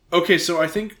Okay, so I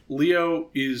think Leo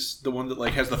is the one that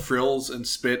like has the frills and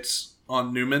spits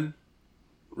on Newman,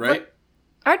 right?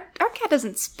 Our cat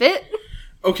doesn't spit.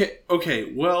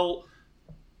 Okay. Well,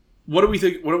 what do we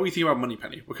think? What do we think about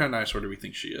Moneypenny? What kind of dinosaur do we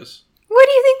think she is? What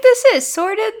do you think this is?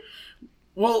 Sorted?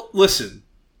 Well, listen.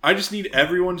 I just need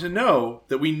everyone to know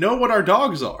that we know what our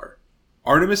dogs are.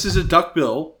 Artemis is a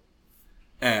duckbill,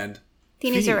 and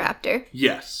Thena's a raptor.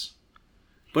 Yes,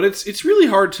 but it's really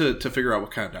hard to figure out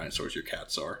what kind of dinosaurs your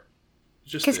cats are.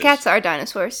 Because cats are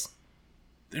dinosaurs.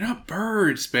 They're not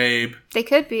birds, babe. They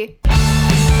could be.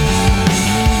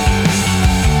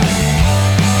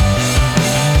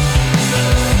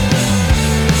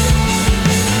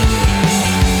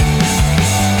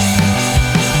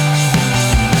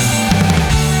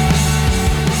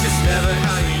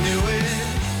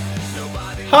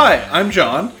 Hi, I'm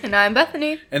John. And I'm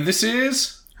Bethany. And this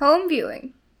is... Home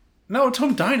viewing. No, it's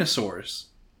Home Dinosaurs.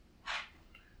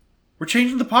 We're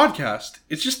changing the podcast.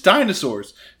 It's just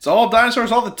dinosaurs. It's all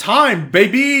dinosaurs all the time,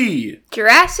 baby!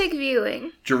 Jurassic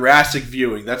viewing. Jurassic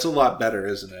viewing. That's a lot better,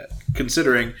 isn't it?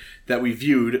 Considering that we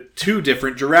viewed 2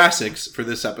 different Jurassics for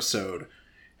this episode.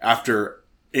 After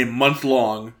a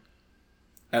month-long,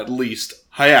 at least,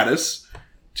 hiatus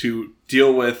to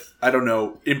deal with, I don't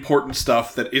know, important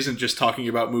stuff that isn't just talking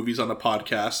about movies on a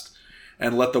podcast,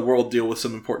 and let the world deal with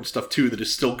some important stuff too that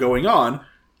is still going on.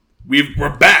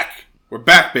 We're back! We're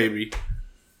back, baby!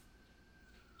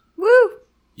 Woo!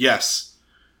 Yes.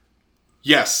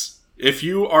 Yes. If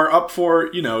you are up for,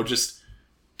 just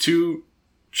 2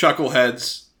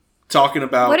 chuckleheads talking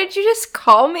about... What did you just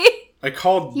call me? I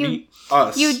called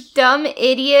us. You dumb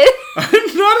idiot.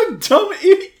 I'm not a dumb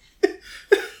idiot.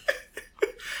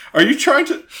 Are you trying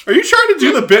to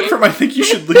do the bit from I Think You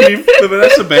Should Leave, the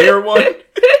Vanessa Bayer one?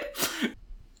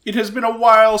 It has been a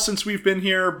while since we've been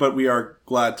here, but we are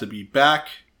glad to be back.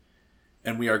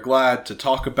 And we are glad to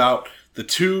talk about the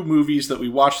 2 movies that we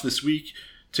watched this week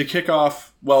to kick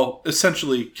off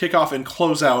and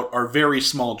close out our very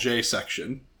small J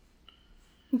section.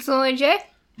 It's only J?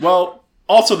 Well,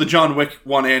 also the John Wick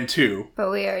 1 and 2. But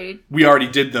we already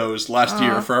did those last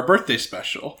year for our birthday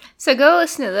special. So go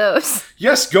listen to those.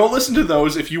 Yes, go listen to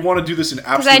those if you want to do this in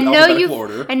absolute alphabetical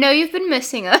order. I know you've been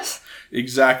missing us.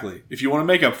 Exactly. If you want to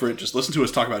make up for it, just listen to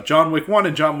us talk about John Wick 1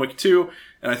 and John Wick 2,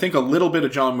 and I think a little bit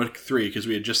of John Wick 3, because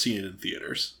we had just seen it in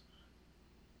theaters.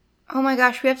 Oh my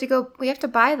gosh, we have to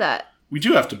buy that. We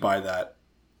do have to buy that.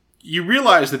 You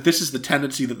realize that this is the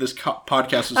tendency that this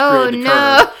podcast was created to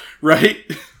curb, right?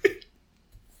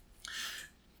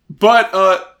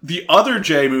 But the other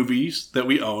J movies that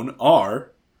we own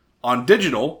are, on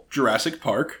digital, Jurassic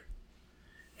Park,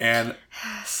 and...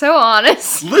 So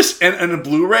honest. And a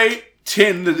Blu-ray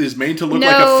tin that is made to look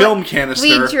like a film canister.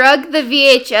 We drug the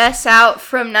VHS out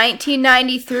from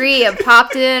 1993 and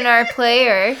popped it in our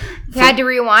player. We had to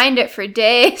rewind it for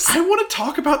days. I want to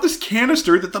talk about this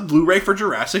canister that the Blu-ray for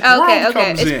Jurassic World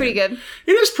comes in. It's pretty good.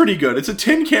 It is pretty good. It's a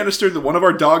tin canister that one of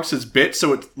our dogs has bit,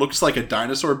 so it looks like a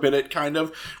dinosaur bit it, kind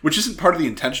of, which isn't part of the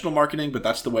intentional marketing, but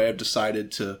that's the way I've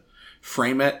decided to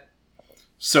frame it.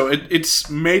 So it's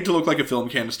made to look like a film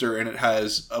canister, and it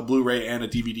has a Blu-ray and a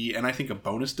DVD, and I think a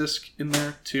bonus disc in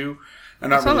there, too. I'm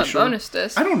not really sure. Bonus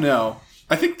disc? I don't know.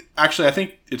 I think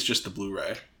it's just the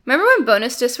Blu-ray. Remember when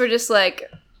bonus discs were just,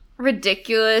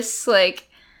 ridiculous, like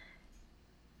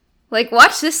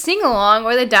watch this sing-along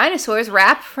where the dinosaurs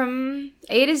rap from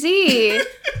A to Z.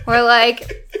 Or,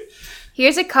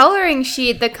 here's a coloring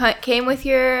sheet that came with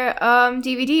your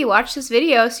DVD. Watch this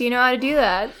video so you know how to do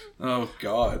that. Oh,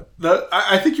 God.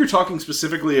 I think you're talking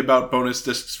specifically about bonus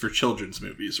discs for children's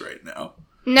movies right now.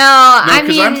 No,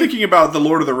 because I'm thinking about the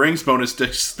Lord of the Rings bonus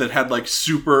discs that had,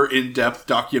 super in-depth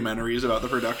documentaries about the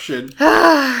production.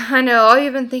 I know. All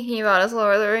you've been thinking about is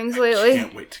Lord of the Rings lately. I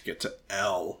can't wait to get to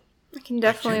L. I can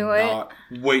definitely wait. I cannot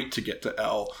wait to get to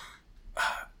L.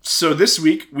 So this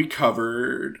week, we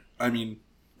covered, we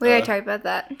already talked about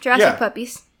that. Jurassic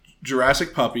Puppies.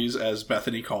 Jurassic Puppies, as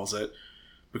Bethany calls it.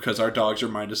 Because our dogs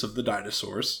remind us of the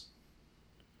dinosaurs.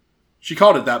 She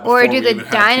called it that before. Or do the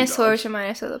dinosaurs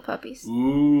remind us of the puppies?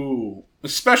 Ooh.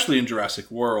 Especially in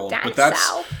Jurassic World. But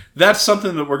that's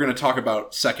something that we're going to talk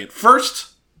about second.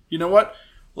 First, you know what?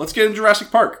 Let's get in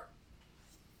Jurassic Park.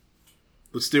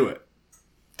 Let's do it.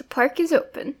 The park is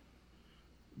open.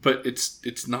 But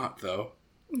it's not, though.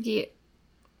 Yeah.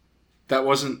 That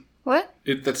wasn't... What?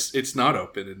 It's not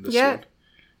open in this one.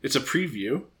 It's a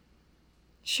preview.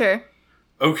 Sure.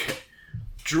 Okay.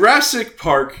 Jurassic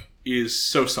Park is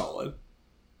so solid.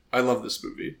 I love this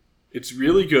movie. It's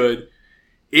really good.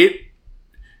 It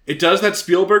does that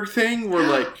Spielberg thing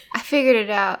where I figured it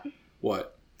out.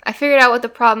 What? I figured out what the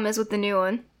problem is with the new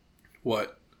one.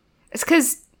 What? It's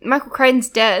because Michael Crichton's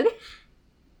dead.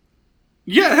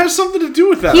 Yeah, it has something to do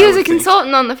with that. He was a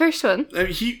consultant on the first one. I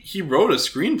mean, he wrote a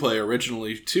screenplay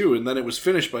originally, too, and then it was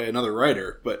finished by another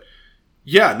writer. But,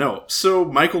 yeah, no. So,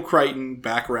 Michael Crichton,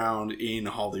 background in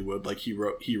Hollywood, like, he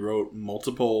wrote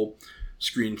multiple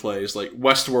screenplays. Like,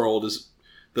 Westworld is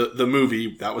the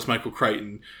movie. That was Michael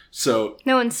Crichton. So...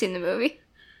 No one's seen the movie.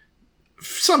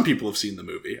 Some people have seen the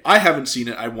movie. I haven't seen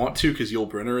it. I want to, because Yul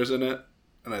Brynner is in it.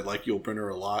 And I like Yul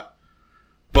Brynner a lot.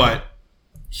 But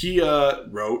he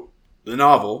wrote the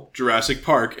novel, Jurassic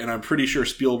Park, and I'm pretty sure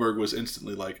Spielberg was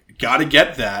instantly like, gotta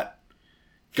get that.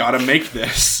 Gotta make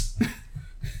this.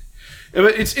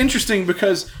 It's interesting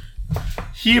because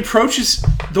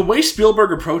the way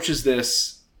Spielberg approaches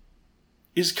this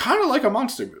is kind of like a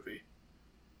monster movie.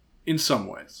 In some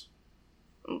ways.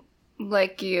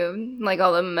 Like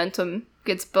all the momentum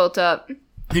gets built up.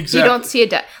 Exactly. You don't see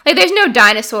there's no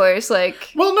dinosaurs,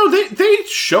 like... Well, no, they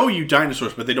show you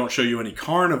dinosaurs, but they don't show you any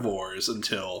carnivores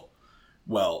until...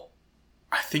 Well,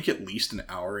 I think at least an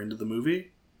hour into the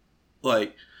movie.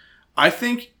 Like, I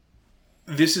think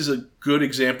this is a good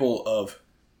example of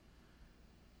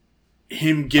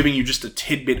him giving you just a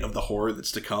tidbit of the horror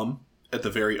that's to come at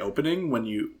the very opening when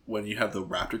you have the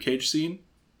raptor cage scene.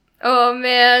 Oh,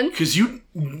 man. Because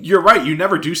you're right, you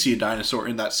never do see a dinosaur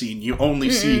in that scene. You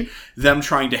only see them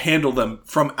trying to handle them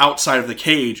from outside of the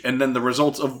cage, and then the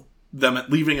results of them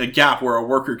leaving a gap where a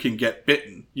worker can get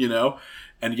bitten,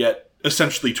 and get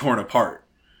essentially torn apart.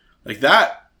 Like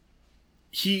that,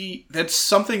 that's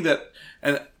something that,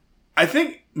 and I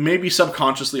think maybe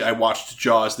subconsciously I watched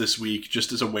Jaws this week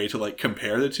just as a way to like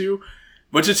compare the two,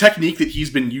 but it's a technique that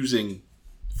he's been using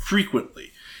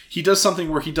frequently. He does something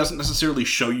where he doesn't necessarily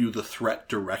show you the threat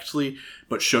directly,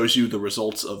 but shows you the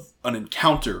results of an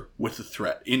encounter with the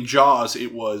threat. In Jaws,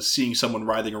 it was seeing someone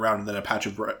writhing around and then a patch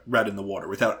of red in the water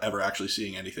without ever actually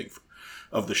seeing anything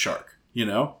of the shark,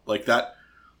 like that.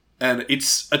 And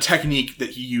it's a technique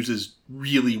that he uses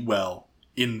really well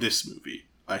in this movie,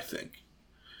 I think.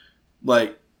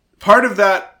 Like, part of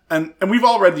that, and we've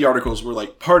all read the articles where,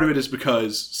 like, part of it is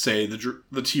because, say,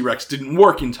 the T-Rex didn't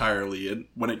work entirely, and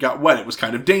when it got wet, it was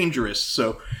kind of dangerous,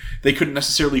 so they couldn't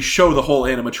necessarily show the whole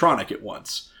animatronic at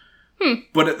once.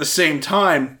 But at the same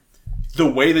time,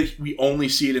 the way that we only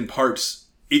see it in parts,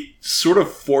 it sort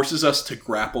of forces us to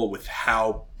grapple with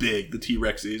how big the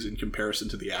T-Rex is in comparison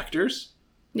to the actors.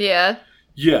 Yeah.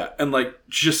 Yeah, and like,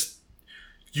 just,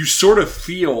 you sort of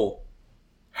feel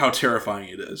how terrifying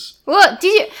it is. Well,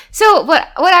 so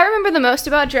what I remember the most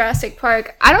about Jurassic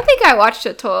Park, I don't think I watched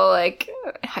it till like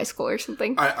high school or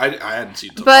something. I hadn't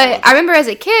seen it till But college. I remember as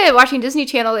a kid watching Disney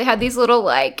Channel, they had these little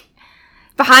like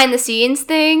behind the scenes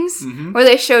things where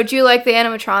they showed you like the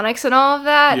animatronics and all of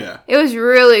that. Yeah. It was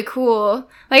really cool.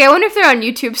 Like, I wonder if they're on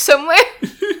YouTube somewhere.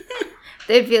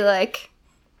 They'd be like,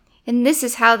 and this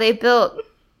is how they built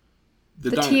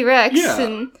the T-Rex. Yeah.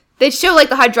 And they'd show like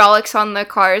the hydraulics on the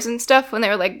cars and stuff when they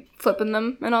were like flipping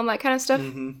them and all that kind of stuff.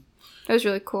 It was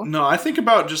really cool. No, I think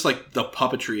about just like the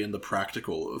puppetry and the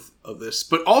practical of this,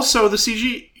 but also the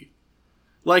CG.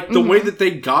 Like the way that they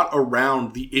got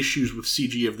around the issues with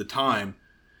CG of the time.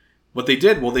 What they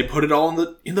did, well, they put it all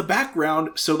in the background,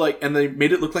 so like, and they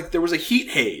made it look like there was a heat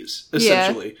haze,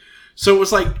 essentially. Yeah. So it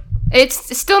was like,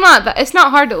 it's still not it's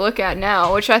not hard to look at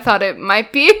now, which I thought it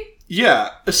might be. Yeah,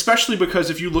 especially because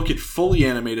if you look at fully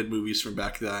animated movies from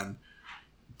back then,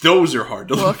 those are hard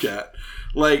to look at.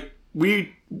 Like,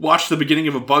 we watched the beginning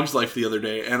of A Bug's Life the other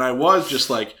day, and I was just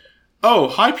like, oh,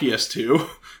 hi, PS2.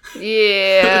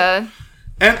 Yeah.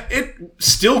 And it's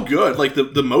still good. Like,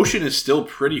 the motion is still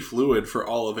pretty fluid for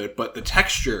all of it, but the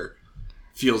texture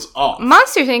feels off.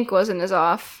 Monsters, Inc. wasn't as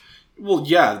off. Well,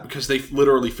 yeah, because they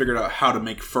literally figured out how to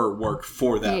make fur work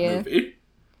for that movie.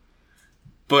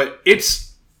 But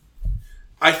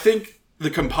I think the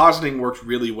compositing worked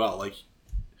really well. Like,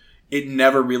 it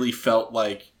never really felt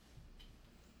like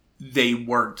they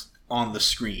weren't on the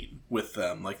screen with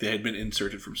them. Like, they had been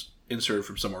inserted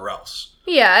from somewhere else.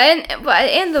 Yeah,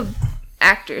 and the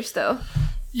actors, though.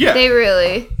 Yeah.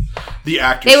 The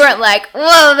actors. They weren't like,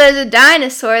 whoa, there's a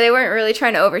dinosaur. They weren't really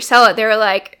trying to oversell it. They were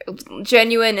like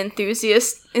genuine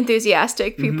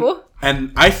enthusiastic people.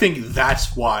 And I think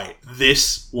that's why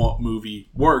this movie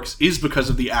works, is because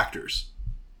of the actors.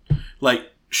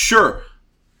 Like, sure,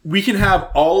 we can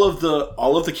have all of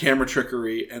the camera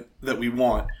trickery that we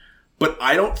want, but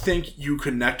I don't think you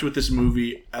connect with this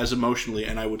movie as emotionally,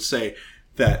 and I would say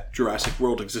that Jurassic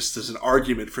World exists as an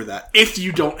argument for that, if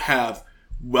you don't have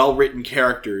well-written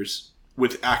characters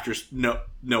with actors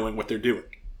knowing what they're doing.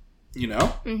 You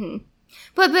know? Mm-hmm.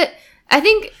 But I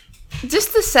think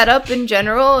just the setup in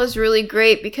general is really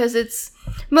great because it's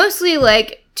mostly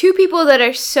like two people that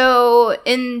are so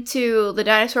into the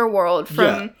dinosaur world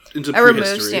from into a removed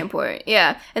prehistory. standpoint.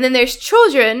 Yeah. And then there's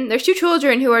children. There's two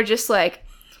children who are just like,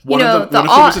 One of them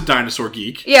is a dinosaur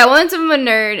geek. Yeah, one's of them a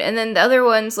nerd, and then the other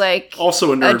one's like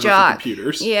also a nerd jock. for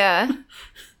computers. Yeah.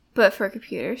 But for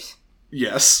computers.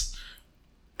 Yes.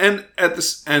 And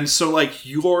so like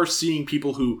you're seeing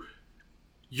people who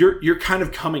you're kind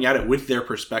of coming at it with their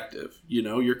perspective, you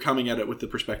know? You're coming at it with the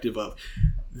perspective of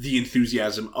the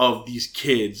enthusiasm of these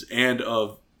kids and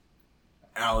of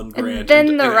Alan Grant. And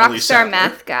then the and rock Ellie star Sattler.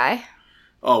 math guy.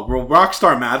 Oh, well,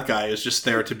 Rockstar Math Guy is just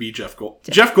there to be Jeff Goldblum.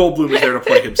 Jeff Goldblum is there to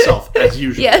play himself, as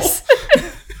usual. Yes.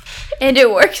 And it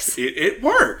works. It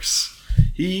works.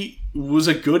 He was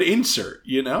a good insert,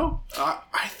 you know?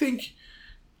 I think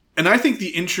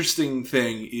the interesting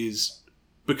thing is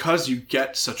because you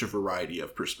get such a variety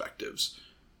of perspectives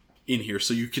in here,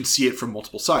 so you can see it from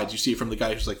multiple sides. You see it from the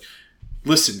guy who's like,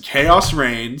 listen, chaos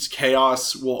reigns.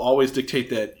 Chaos will always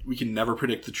dictate that we can never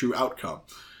predict the true outcome.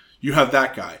 You have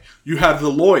that guy. You have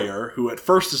the lawyer who at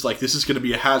first is like, this is going to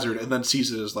be a hazard, and then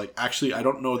sees it as like, actually, I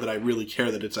don't know that I really care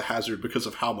that it's a hazard because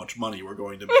of how much money we're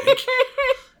going to make.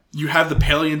 You have the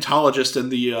paleontologist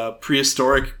and the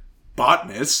prehistoric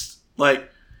botanist. Like,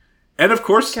 and of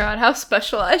course... God, how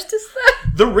specialized is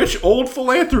that? The rich old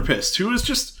philanthropist who is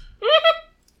just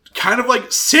kind of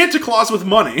like Santa Claus with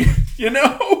money, you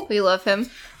know? We love him.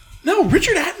 No,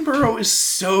 Richard Attenborough is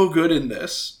so good in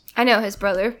this. I know his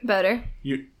brother better.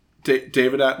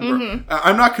 David Attenborough.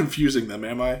 I'm not confusing them,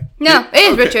 am I? No, it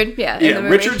is Richard. Yeah, in the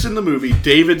movie. Richard's in the movie.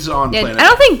 David's on Planet. I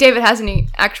don't think David has any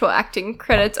actual acting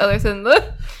credits other than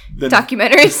the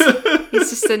documentaries.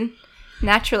 He's just a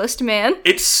naturalist man.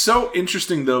 It's so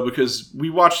interesting, though, because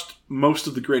we watched most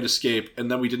of The Great Escape,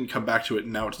 and then we didn't come back to it,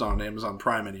 and now it's not on Amazon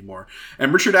Prime anymore.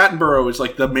 And Richard Attenborough is,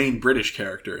 like, the main British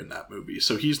character in that movie.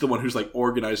 So he's the one who's, like,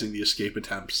 organizing the escape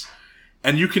attempts.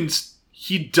 And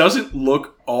he doesn't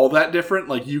look all that different.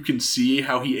 Like, you can see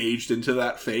how he aged into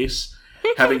that face,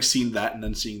 having seen that and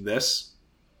then seeing this.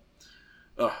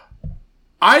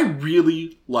 I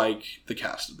really like the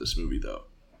cast of this movie, though.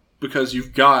 Because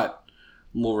you've got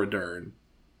Laura Dern.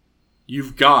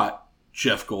 You've got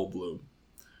Jeff Goldblum.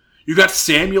 You've got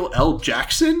Samuel L.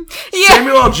 Jackson. Yeah.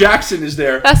 Samuel L. Jackson is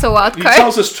there. That's a wild card. He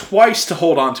tells us twice to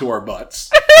hold on to our butts.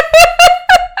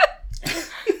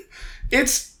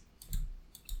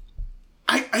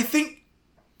 I think,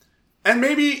 and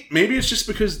maybe it's just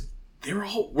because they were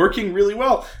all working really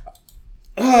well.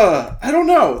 I don't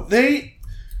know. They're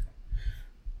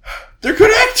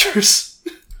good actors.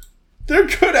 They're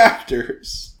good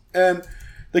actors. And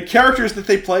the characters that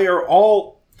they play are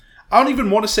all, I don't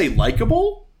even want to say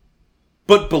likable,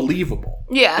 but believable.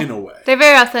 Yeah. In a way. They're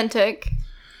very authentic.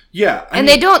 Yeah. And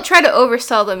they don't try to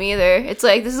oversell them either. It's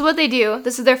like, this is what they do.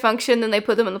 This is their function. Then they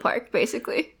put them in the park,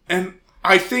 basically. And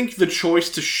I think the choice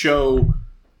to show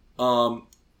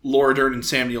Laura Dern and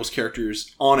Sam Neill's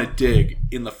characters on a dig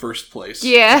in the first place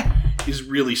is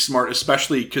really smart,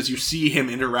 especially because you see him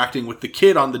interacting with the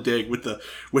kid on the dig with the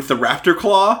raptor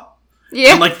claw.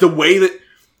 Yeah. And like the way that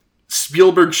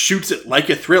Spielberg shoots it like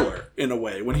a thriller in a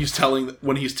way when he's telling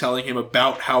him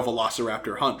about how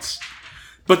Velociraptor hunts.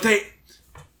 But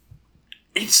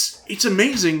it's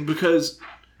amazing because,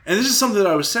 and this is something that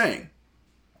I was saying,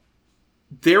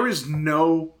 there is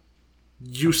no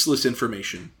useless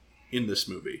information in this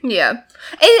movie. Yeah.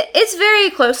 It's very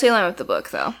closely aligned with the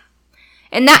book, though.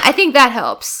 And I think that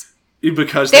helps.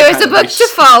 Because there was a book to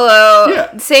follow. Yeah.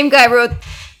 The same guy wrote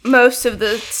most of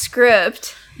the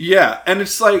script. Yeah, and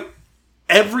it's like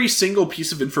every single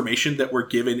piece of information that we're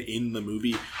given in the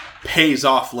movie pays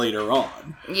off later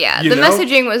on. Yeah, the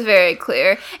messaging was very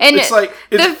clear. And it's like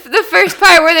the first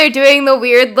part where they're doing the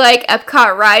weird like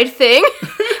Epcot ride thing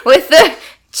with the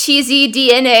cheesy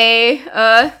DNA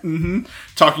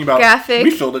talking about graphic.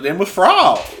 We filled it in with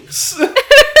frogs.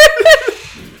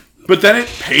 But then it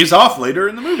pays off later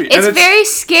in the movie. It's very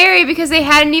scary because they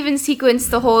hadn't even sequenced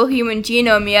the whole human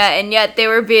genome yet, and yet they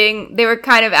were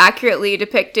kind of accurately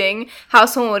depicting how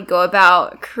someone would go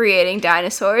about creating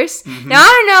dinosaurs. Mm-hmm. Now, I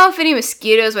don't know if any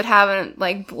mosquitoes would have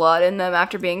like blood in them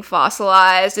after being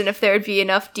fossilized, and if there would be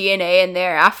enough DNA in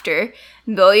there after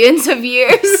millions of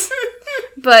years.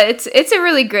 But it's a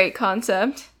really great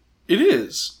concept. It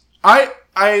is.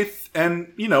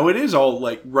 And you know, it is all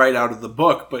like right out of the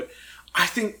book, but I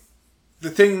think the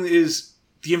thing is,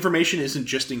 the information isn't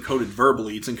just encoded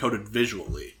verbally, it's encoded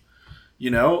visually.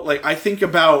 You know? Like, I think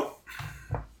about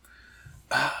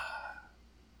the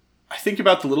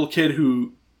little kid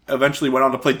who eventually went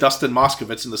on to play Dustin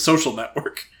Moskovitz in The Social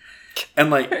Network.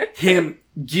 And, like, him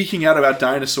geeking out about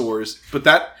dinosaurs.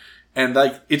 But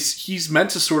he's meant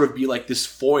to sort of be, like, this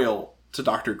foil to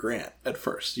Dr. Grant at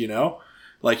first, you know?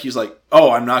 Like, he's like,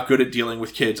 oh, I'm not good at dealing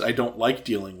with kids. I don't like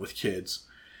dealing with kids.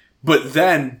 But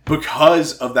then,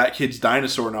 because of that kid's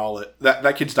dinosaur knowledge,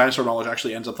 that kid's dinosaur knowledge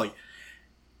actually ends up, like,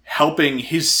 helping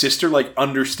his sister, like,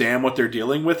 understand what they're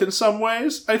dealing with in some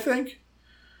ways, I think.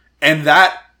 And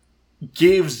that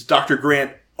gives Dr.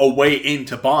 Grant a way in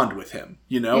to bond with him,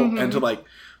 you know? Mm-hmm. And to, like,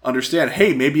 understand,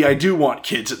 hey, maybe I do want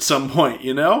kids at some point,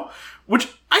 you know? Which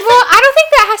I don't think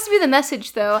that has to be the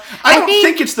message, though. I don't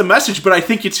think it's the message, but I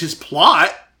think it's his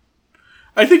plot.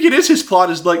 I think it is his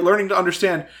plot, is, like, learning to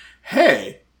understand,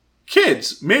 hey,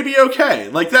 kids, maybe okay.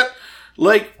 Like, that,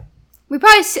 like... He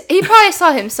probably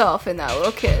saw himself in that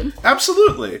little kid.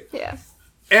 Absolutely. Yeah.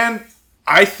 And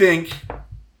I think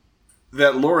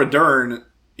that Laura Dern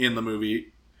in the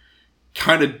movie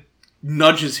kind of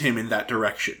nudges him in that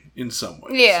direction in some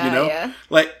ways. Yeah, you know? yeah.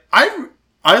 Like, I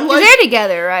like... They're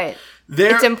together, right?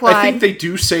 It's implied. I think they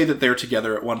do say that they're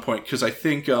together at one point, because I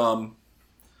think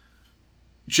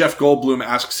Jeff Goldblum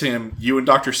asks him, you and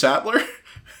Dr. Sattler?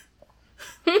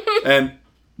 and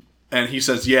he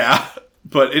says, yeah.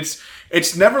 But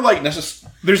it's never like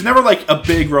there's never like a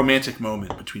big romantic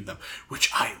moment between them,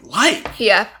 which I like.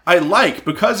 Yeah. I like,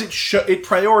 because it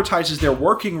prioritizes their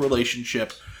working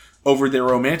relationship over their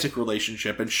romantic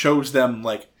relationship and shows them,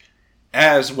 like,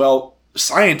 as, well,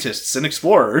 scientists and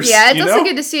explorers. Yeah, it's also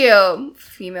good to see a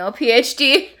female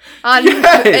PhD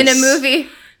in a movie.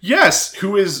 Yes,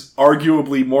 who is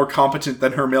arguably more competent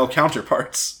than her male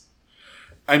counterparts.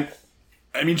 I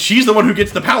mean, she's the one who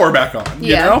gets the power back on,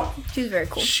 you know? She's very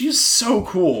cool. She's so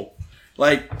cool.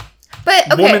 Like,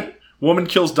 but, okay. Woman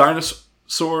kills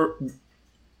dinosaur,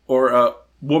 or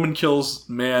woman kills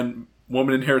man,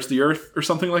 woman inherits the earth, or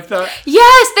something like that.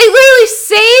 Yes, they literally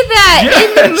say that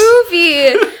in the movie.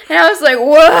 And I was like,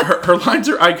 what? Her lines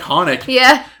are iconic.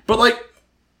 Yeah. But, like,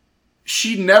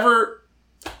 she's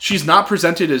not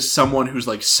presented as someone who's,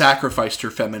 like, sacrificed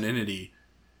her femininity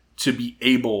to be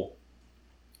able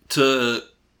to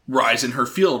rise in her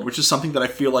field, which is something that I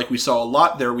feel like we saw a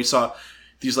lot there. We saw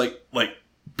these, like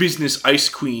business ice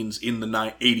queens in the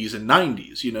 80s and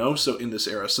 90s, you know? So, in this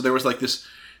era. So, there was, like, this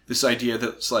idea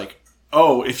that's, like,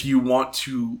 oh, if you want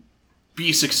to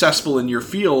be successful in your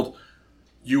field,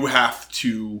 you have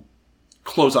to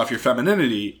close off your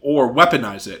femininity or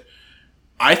weaponize it.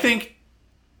 I think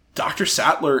Dr.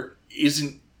 Sattler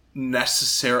isn't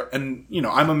necessary, and, you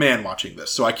know, I'm a man watching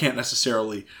this, so I can't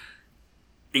necessarily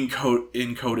encode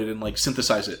it and, like,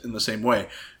 synthesize it in the same way.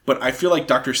 But I feel like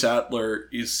Dr. Sattler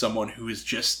is someone who is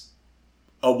just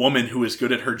a woman who is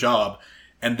good at her job,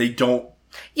 and they don't...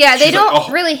 Yeah, they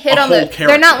don't really hit on the...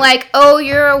 They're not like, oh,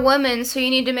 you're a woman, so you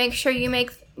need to make sure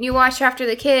you watch after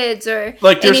the kids, or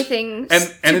like anything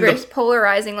super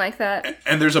polarizing like that.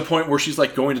 And there's a point where she's,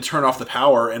 like, going to turn off the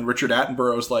power, and Richard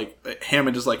Attenborough's like...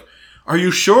 Hammond is like, are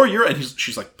you sure you're... And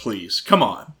she's like, please, come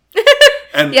on.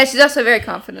 And yeah, she's also very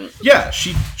confident. Yeah,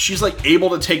 she's like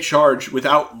able to take charge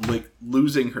without, like,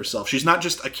 losing herself. She's not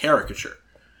just a caricature.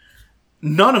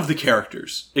 None of the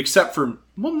characters, except for,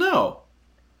 well, no.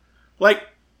 Like,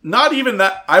 not even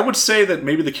that. I would say that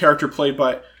maybe the character played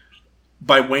by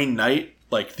Wayne Knight,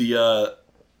 like the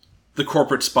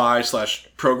corporate spy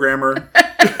 / programmer.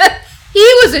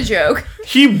 He was a joke.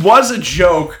 He was a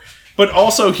joke. But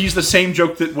also, he's the same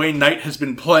joke that Wayne Knight has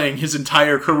been playing his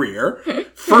entire career,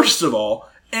 first of all.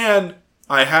 And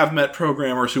I have met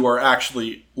programmers who are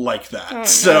actually like that. Oh,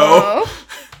 so, no.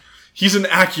 He's an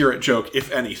accurate joke,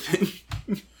 if anything.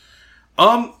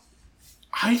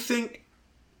 I think,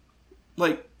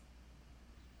 like...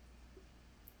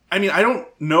 I mean, I don't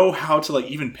know how to, like,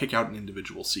 even pick out an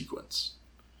individual sequence.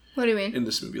 What do you mean? In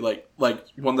this movie. Like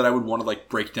one that I would want to, like,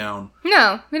 break down.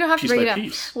 No, we don't have to break it down.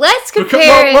 Piece. Let's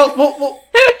compare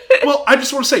well, I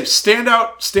just want to say,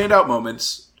 standout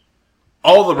moments,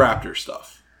 all the Raptor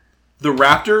stuff. The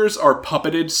Raptors are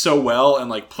puppeted so well and,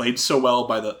 like, played so well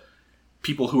by the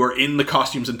people who are in the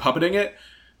costumes and puppeting it.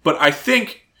 But I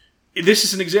think this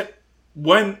is an example.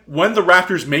 When the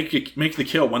Raptors make the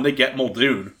kill, when they get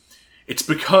Muldoon, it's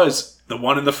because the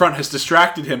one in the front has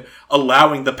distracted him,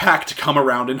 allowing the pack to come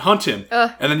around and hunt him.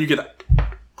 And then you get a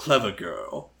clever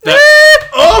girl.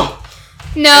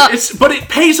 No. But it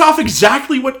pays off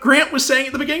exactly what Grant was saying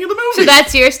at the beginning of the movie. So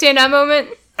that's your standout moment?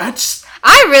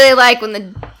 I really like when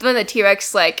the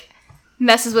T-Rex, like,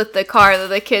 messes with the car that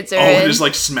the kids are in. And is,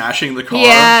 like, smashing the car.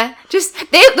 Yeah.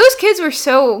 Those kids were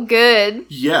so good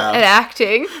at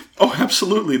acting. Oh,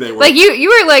 absolutely they were. Like, you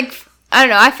were, like... I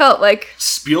don't know, I felt like...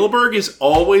 Spielberg is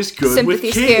always good with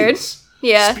kids. Scared.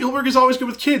 Yeah. Spielberg is always good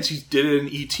with kids. He did it in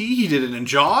E.T., he did it in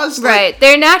Jaws. Right.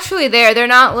 They're naturally there. They're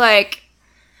not like...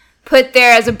 put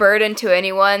there as a burden to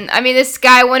anyone. I mean, this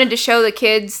guy wanted to show the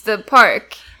kids the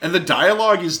park. And the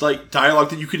dialogue is like dialogue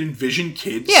that you could envision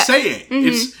kids saying.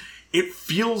 It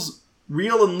feels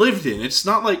real and lived in. It's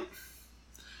not like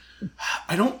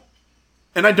I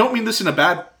don't mean this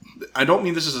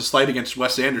as a slight against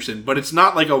Wes Anderson, but it's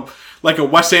not like a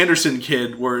Wes Anderson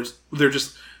kid where they're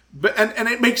just and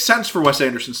it makes sense for Wes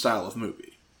Anderson's style of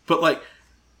movie. But like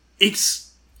it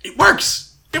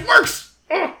works. It works.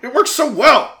 It works so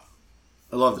well.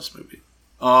 I love this movie.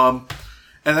 And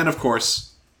then of course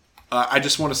I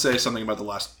just want to say something about the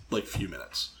last few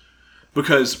minutes,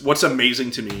 because what's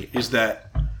amazing to me is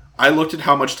that I looked at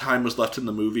how much time was left in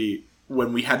the movie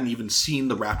when we hadn't even seen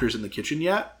the raptors in the kitchen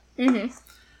yet, and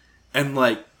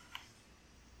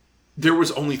there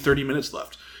was only 30 minutes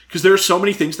left, because there are so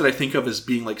many things that I think of as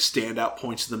being standout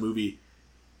points in the movie,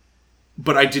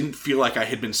 but I didn't feel like I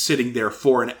had been sitting there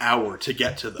for an hour to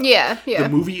get to them. Yeah. The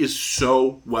movie is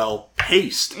so well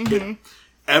paced.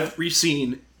 Every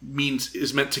scene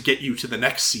is meant to get you to the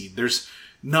next scene. There's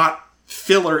not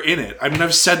filler in it. I mean,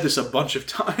 I've said this a bunch of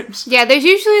times. Yeah, there's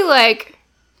usually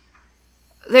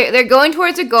they're going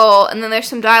towards a goal, and then there's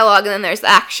some dialogue, and then there's the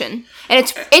action. And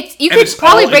you could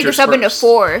probably break this up into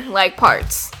 4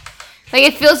 parts.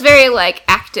 It feels very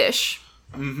actish.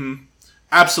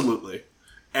 Absolutely.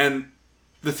 And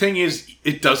the thing is,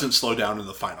 it doesn't slow down in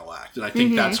the final act, and I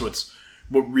think that's what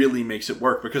really makes it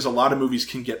work, because a lot of movies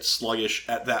can get sluggish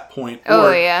at that point,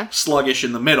 or sluggish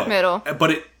in the middle.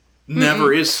 But it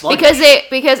never is sluggish.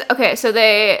 So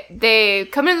they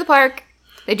come into the park,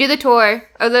 they do the tour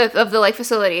of the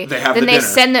facility. They have then the they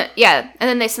dinner. and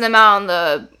then they send them out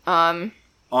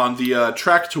on the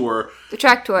track tour. The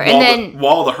track tour,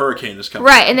 while the hurricane is coming.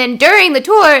 Right, and then during the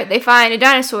tour, they find a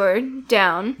dinosaur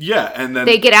down. Yeah, and then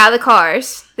they get out of the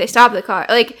cars. They stop the car.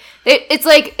 It's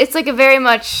like a very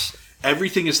much.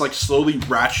 Everything is slowly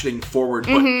ratcheting forward,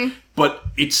 but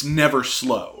it's never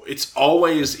slow. It's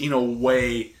always in a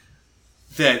way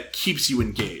that keeps you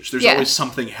engaged. There's always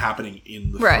something happening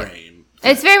in the frame.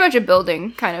 It's very much a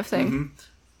building kind of thing.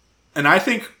 And I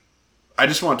think I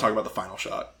just want to talk about the final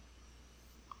shot.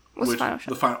 What's the final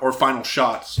shot? Final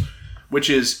shots,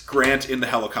 which is Grant in the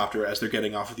helicopter as they're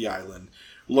getting off of the island,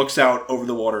 looks out over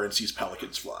the water and sees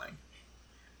pelicans flying.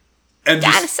 And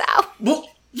dinosaur. Well,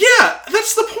 yeah,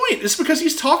 that's the point. It's because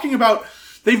he's talking about.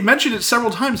 They've mentioned it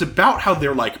several times about how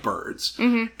they're like birds.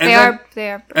 And they are.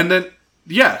 And then,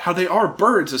 how they are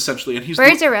birds essentially. And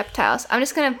birds are reptiles. I'm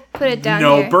just gonna put it down.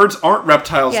 No, here. Birds aren't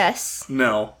reptiles. Yes.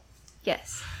 No.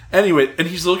 Yes. Anyway, and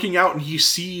he's looking out and he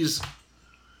sees,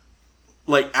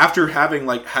 after having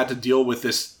had to deal with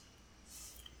this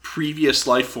previous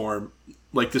life form,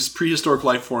 this prehistoric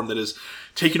life form that is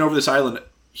taken over this island,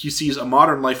 he sees a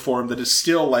modern life form that is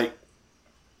still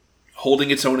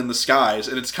holding its own in the skies,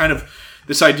 and it's kind of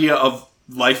this idea of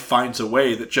life finds a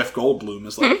way that Jeff Goldblum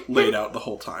has laid out the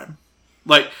whole time.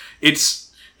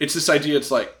 It's this idea.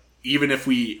 It's even if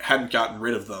we hadn't gotten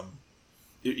rid of them,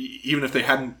 even if they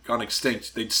hadn't gone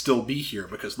extinct, they'd still be here,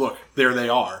 because look, there they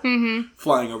are,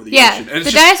 flying over the ocean. And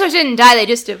the dinosaurs didn't die; they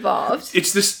just evolved.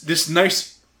 It's this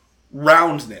nice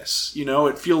roundness,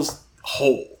 it feels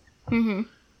whole. Can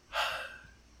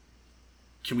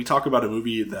we talk about a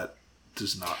movie that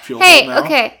does not feel whole now?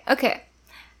 Okay.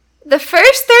 The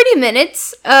first 30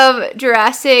 minutes of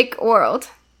Jurassic World,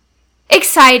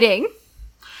 exciting.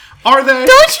 Are they?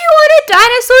 Don't you want a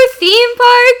dinosaur theme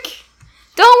park?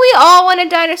 Don't we all want a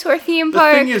dinosaur theme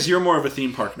park? The thing is, you're more of a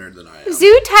theme park nerd than I am.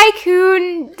 Zoo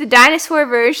Tycoon, the dinosaur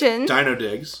version. Dino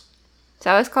Digs. Is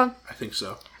that what it's called? I think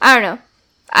so. I don't know.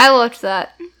 I loved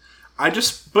that. But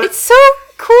it's so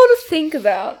cool to think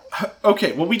about.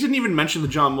 Okay, well, we didn't even mention the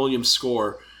John Williams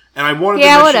score, and I wanted to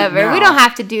mention whatever. it now. We don't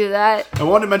have to do that. I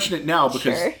want to mention it now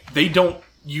because they don't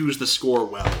use the score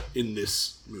well in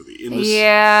this movie, in this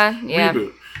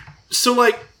reboot. So,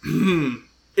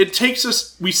 it takes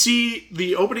us... We see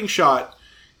the opening shot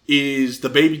is the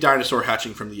baby dinosaur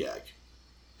hatching from the egg.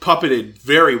 Puppeted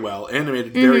very well,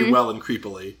 animated very well and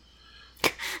creepily.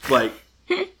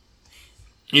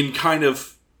 In kind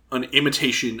of an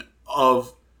imitation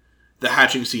of the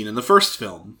hatching scene in the first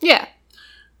film. Yeah.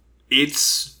 It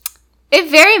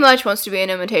very much wants to be an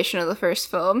imitation of the first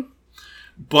film.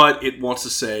 But it wants to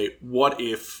say, what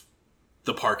if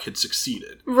the park had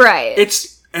succeeded? Right.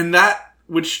 And that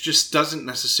which just doesn't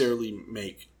necessarily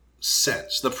make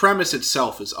sense. The premise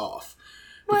itself is off.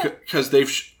 What? Because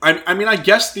I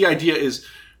guess the idea is,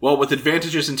 well, with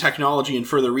advantages in technology and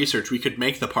further research, we could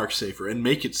make the park safer and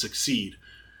make it succeed.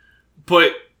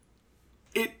 But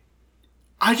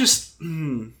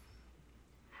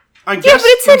I guess. Yeah, but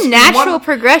it's a in natural one-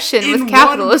 progression in with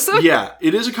capitalism. Yeah,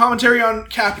 it is a commentary on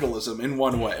capitalism in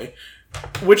one way,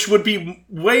 which would be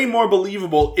way more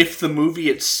believable if the movie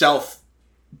itself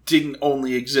didn't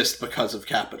only exist because of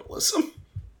capitalism.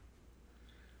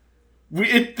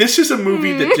 This is a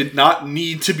movie that did not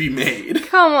need to be made.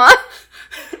 Come on.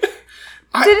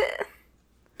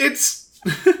 It's...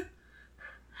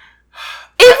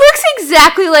 It looks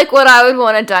exactly like what I would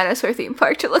want a dinosaur theme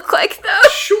park to look like, though.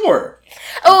 Sure.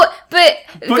 Oh, but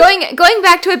going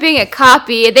back to it being a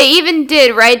copy, they even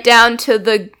did right down to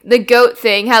the goat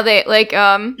thing. How they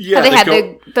how they had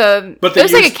the but it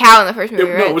was like a cow in the first movie,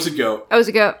 right? No, it was a goat. Oh, it was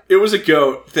a goat. It was a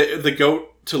goat. The goat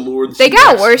to lure the They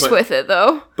got T-Rex, worse with it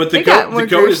though. But the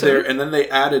goat is there, and then they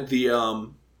added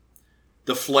the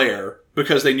flare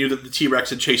because they knew that the T-Rex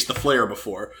had chased the flare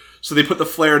before, so they put the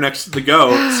flare next to the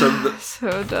goat.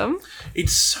 So dumb.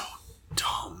 It's so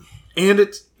dumb, and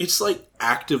it's like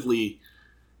actively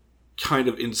kind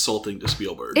of insulting to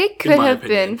Spielberg. It could have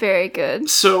been very good.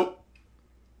 So,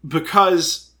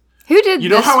 because who did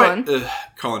this one?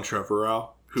 Colin Trevorrow,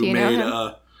 who Do you made know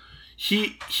him?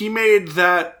 he made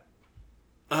that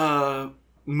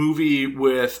movie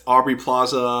with Aubrey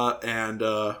Plaza and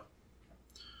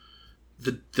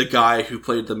the guy who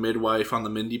played the midwife on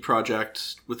the Mindy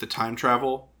Project with the time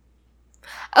travel.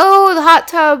 Oh, the hot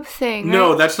tub thing. Right?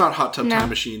 No, that's not Hot Tub Time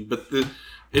Machine, but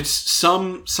it's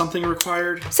something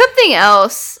required. Something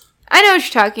else. I know what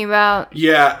you're talking about.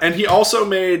 Yeah, and he also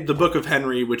made The Book of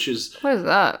Henry, which is What is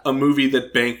that? a movie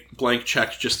that Blank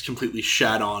Check just completely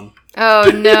shat on.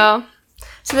 Oh no.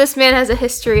 So this man has a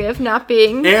history of not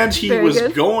being And he very was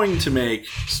good. going to make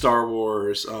Star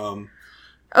Wars God.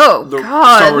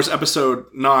 Star Wars Episode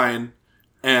 9,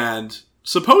 and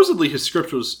supposedly his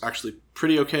script was actually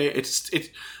pretty okay.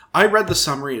 I read the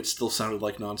summary, it still sounded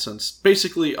like nonsense.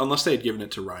 Basically, unless they had given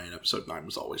it to Ryan, Episode 9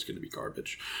 was always going to be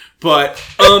garbage. But,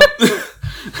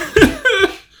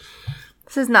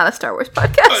 This is not a Star Wars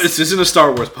podcast. this isn't a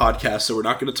Star Wars podcast, so we're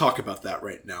not going to talk about that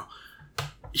right now.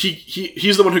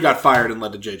 He's the one who got fired and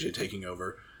led to JJ taking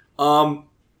over. And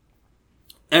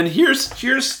here's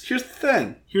the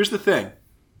thing. Here's the thing.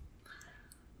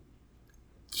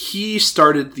 He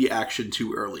started the action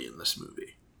too early in this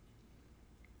movie.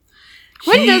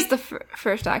 When does the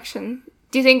first action?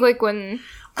 Do you think like when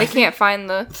they can't find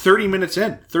the 30 minutes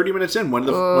in when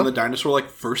the dinosaur like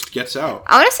first gets out?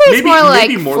 I want to say it's more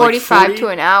like 45 to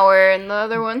an hour in the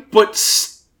other one. But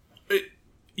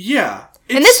yeah,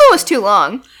 And this one was too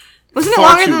long. Wasn't it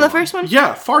longer than the first one?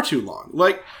 Yeah, far too long.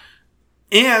 Like,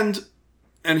 and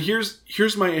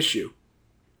here's my issue.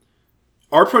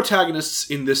 Our protagonists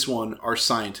in this one are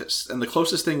scientists, and the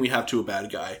closest thing we have to a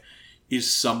bad guy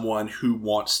is someone who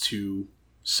wants to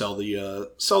sell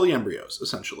the embryos,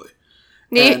 essentially.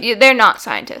 They're not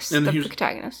scientists. And the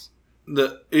protagonists. In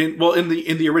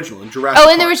the original, in Jurassic. Oh,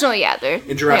 Park. in the original, yeah, they're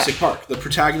in Jurassic Park. The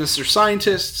protagonists are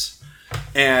scientists,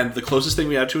 and the closest thing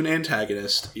we have to an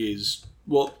antagonist is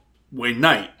Wayne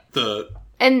Knight, the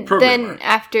programmer. Then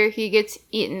after he gets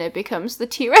eaten, it becomes the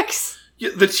T-Rex. Yeah,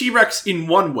 the T-Rex in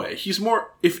one way. He's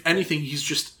more, if anything, he's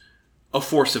just a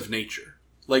force of nature.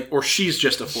 Or she's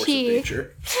just a force of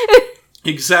nature.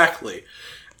 Exactly.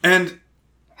 And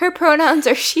her pronouns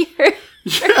are she, her.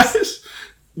 Yes.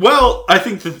 Well, I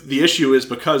think the issue is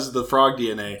because of the frog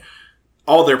DNA,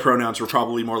 all their pronouns were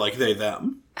probably more like they,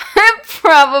 them.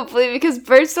 Probably, because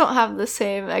birds don't have the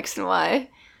same X and Y.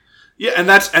 Yeah, and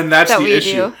that's the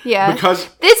issue. Do. Yeah. Because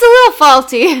it's a little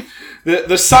faulty.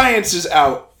 The science is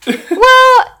out.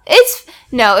 Well,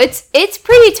 it's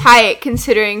pretty tight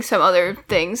considering some other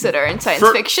things that are in science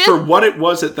fiction. For what it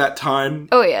was at that time.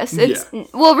 Oh yes,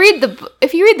 well,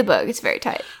 if you read the book, it's very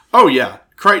tight. Oh yeah,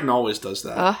 Crichton always does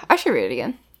that. I should read it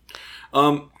again.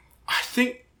 I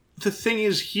think the thing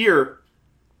is here,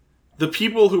 the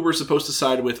people who we're supposed to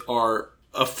side with are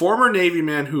a former Navy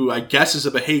man who I guess is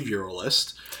a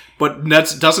behavioralist, but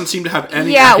doesn't seem to have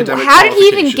any academic how did he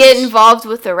even get involved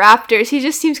with the raptors? He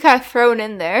just seems kind of thrown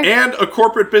in there. And a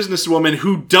corporate businesswoman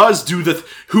who does do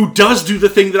the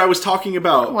thing that I was talking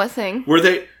about. What thing? Where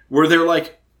they're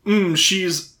like,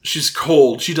 she's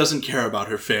cold. She doesn't care about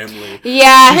her family.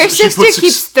 Yeah, her sister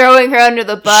keeps throwing her under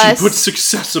the bus. She puts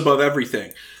success above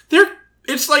everything.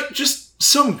 It's like just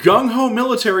some gung-ho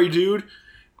military dude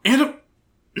and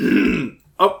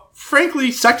a frankly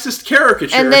sexist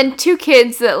caricature. And then two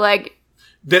kids that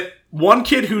one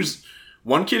kid who's a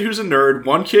nerd,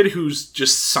 one kid who's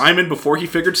just Simon before he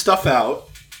figured stuff out.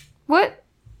 What?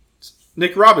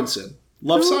 Nick Robinson.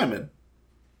 Love Simon.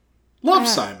 Love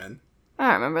Simon.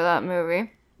 I don't remember that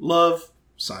movie. Love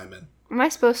Simon. Am I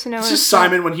supposed to know? This is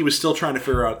Simon when he was still trying to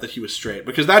figure out that he was straight,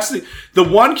 because that's the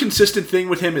one consistent thing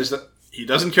with him is that He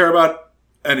doesn't care about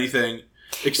anything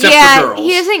except for girls.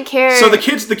 He doesn't care. So the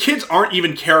kids aren't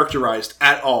even characterized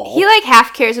at all. He like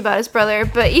half cares about his brother,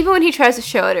 but even when he tries to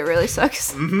show it, it really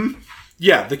sucks. Mm-hmm.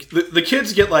 Yeah, the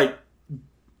kids get like.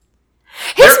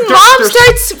 His mom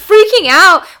starts freaking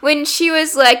out when she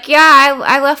was like, yeah,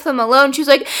 I left them alone. She was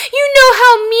like, you know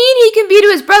how mean he can be to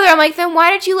his brother. I'm like, then why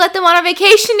did you let them on a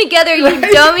vacation together, you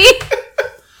dummy?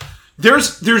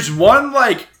 There's one,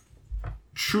 like,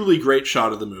 truly great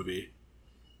shot of the movie.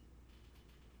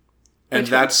 And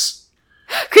that's...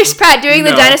 Chris Pratt doing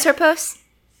the dinosaur pose?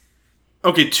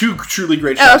 Okay, two truly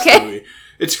great shots of the movie.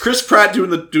 It's Chris Pratt doing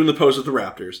the pose with the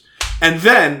raptors. And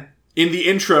then, in the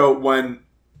intro, when...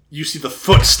 you see the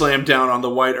foot slam down on the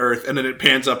white earth, and then it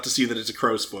pans up to see that it's a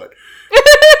crow's foot.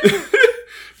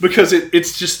 Because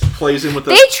it's just plays in with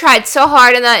the... They tried so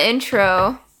hard in that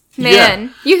intro.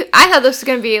 Man. Yeah. I thought this was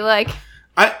going to be, like...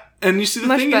 And you see,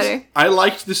 the thing is, I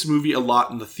liked this movie a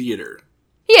lot in the theater.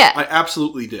 Yeah. I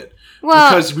absolutely did.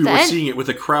 Well, because we were seeing it with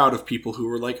a crowd of people who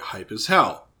were, like, hype as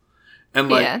hell. And,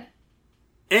 like... Yeah.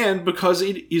 And because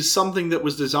it is something that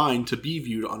was designed to be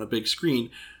viewed on a big screen...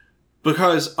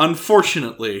 Because,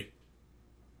 unfortunately,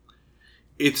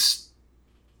 it's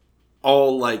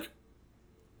all, like,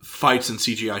 fights and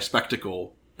CGI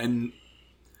spectacle and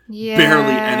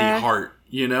barely any heart,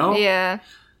 you know? Yeah.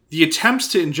 The attempts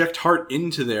to inject heart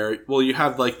into there, well, you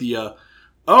have, like, the,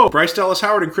 Bryce Dallas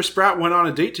Howard and Chris Pratt went on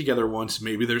a date together once.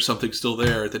 Maybe there's something still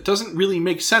there. That doesn't really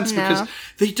make sense because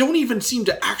they don't even seem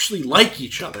to actually like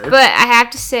each other. But I have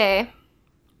to say...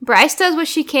 Bryce does what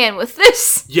she can with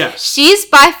this. Yes. She's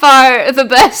by far the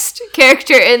best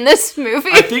character in this movie.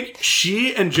 I think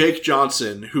she and Jake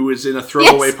Johnson, who is in a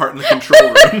throwaway part in the control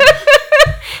room,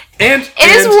 and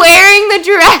is wearing the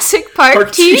Jurassic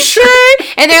Park t-shirt.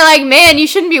 And they're like, man, you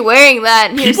shouldn't be wearing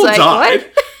that. And he's like, died.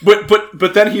 What?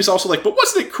 But then he's also like, but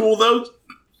wasn't it cool, though?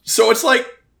 So it's like...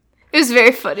 It was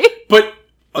very funny. But,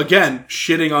 again,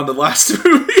 shitting on the last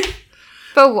movie.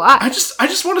 But why? I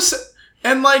just want to say...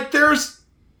 And, like, there's...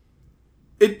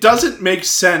 It doesn't make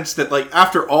sense that, like,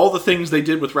 after all the things they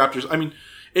did with raptors... I mean,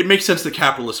 it makes sense that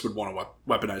capitalists would want to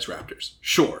weaponize raptors.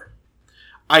 Sure.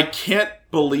 I can't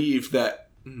believe that...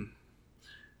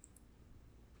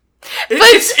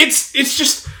 It's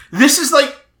just... This is,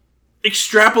 like,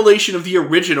 extrapolation of the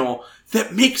original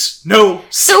that makes no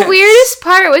sense. The weirdest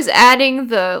part was adding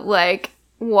the, like,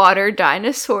 water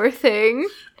dinosaur thing.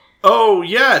 Oh,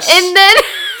 yes. And then...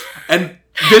 And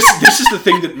this is the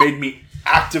thing that made me...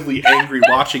 actively angry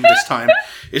watching this time,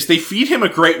 is they feed him a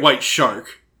great white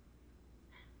shark.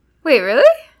 Wait, really?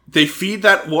 They feed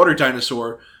that water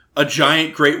dinosaur a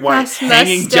giant great white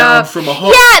hanging down from a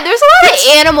hook. Yeah, there's a lot of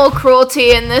animal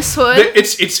cruelty in this one.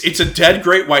 It's a dead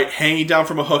great white hanging down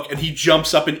from a hook, and he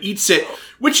jumps up and eats it,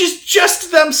 which is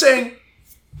just them saying,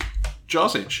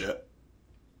 Jaws ain't shit.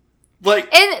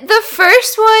 Like, in the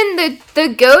first one,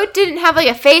 the goat didn't have like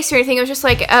a face or anything. It was just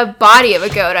like a body of a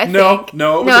goat. I think.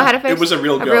 No, it had a face. It was a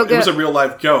real goat. It was a real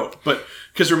live goat. But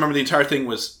because remember, the entire thing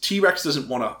was T-Rex doesn't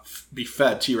want to be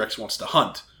fed. T-Rex wants to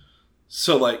hunt.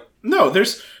 So like, no,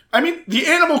 there's. I mean, the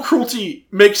animal cruelty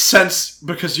makes sense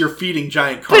because you're feeding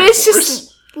giant carnivores. But it's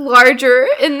just larger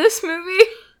in this movie.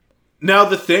 Now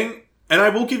the thing, and I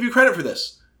will give you credit for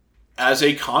this, as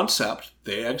a concept,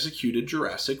 they executed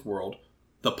Jurassic World.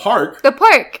 The park.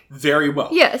 Very well.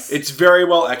 Yes. It's very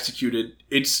well executed.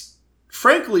 It's,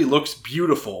 frankly, looks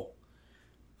beautiful.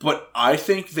 But I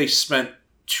think they spent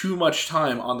too much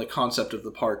time on the concept of the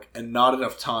park and not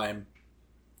enough time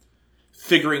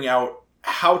figuring out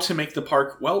how to make the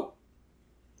park, well,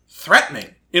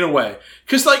 threatening, in a way.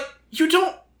 Because, like, you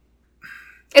don't...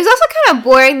 It's also kind of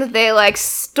boring that they, like,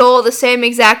 stole the same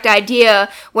exact idea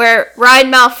where ride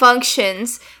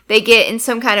malfunctions, they get in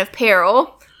some kind of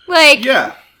peril. Like,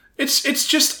 yeah, it's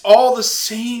just all the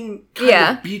same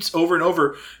kind of beats over and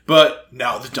over. But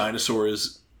now the dinosaur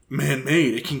is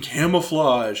man-made. It can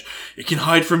camouflage. It can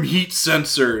hide from heat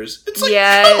sensors. It's like,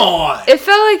 come on. It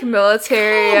felt like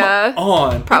military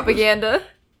propaganda.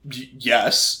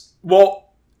 Yes.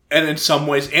 Well, and in some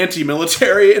ways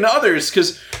anti-military in others,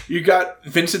 because you got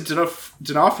Vincent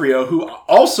D'Onofrio, who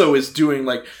also is doing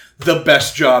like the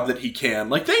best job that he can.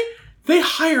 Like They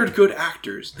hired good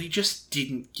actors. They just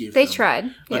didn't give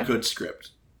them a good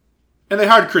script. And they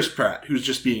hired Chris Pratt, who's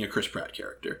just being a Chris Pratt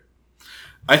character.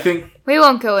 I think... We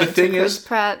won't go into Chris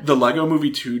Pratt. The Lego Movie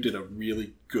 2 did a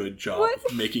really good job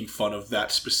of making fun of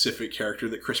that specific character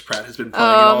that Chris Pratt has been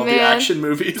playing in all the action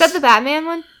movies. Is that the Batman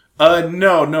one?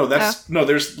 No, no,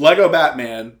 there's Lego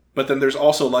Batman, but then there's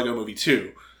also Lego Movie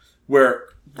 2, where...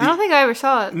 I don't think I ever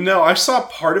saw it. No, I saw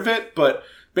part of it, but...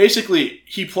 Basically,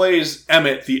 he plays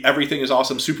Emmett, the everything is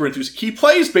awesome super enthusiast. He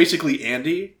plays basically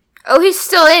Andy. Oh, he's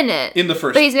still in it. In the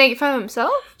first But he's making fun of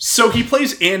himself? So he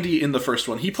plays Andy in the first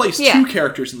one. He plays two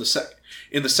characters in the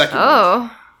second one.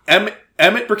 Oh.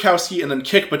 Emmett Bukowski and then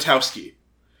Kick Butowski.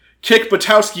 Kick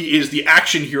Butowski is the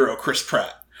action hero Chris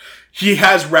Pratt. He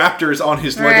has raptors on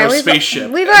his Lego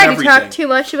spaceship. We've already talked too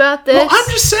much about this. Well,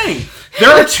 I'm just saying. There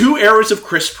are two eras of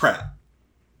Chris Pratt.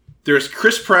 There's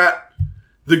Chris Pratt,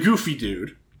 the goofy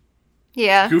dude.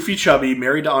 Yeah. Goofy chubby,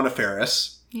 married to Anna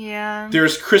Faris. Yeah.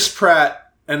 There's Chris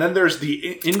Pratt, and then there's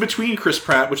the in-between Chris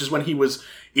Pratt, which is when he was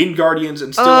in Guardians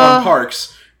and still on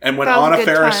Parks. And when Anna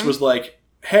Faris was like,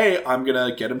 hey, I'm going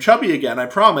to get him chubby again, I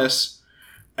promise.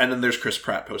 And then there's Chris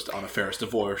Pratt post Anna Faris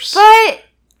divorce.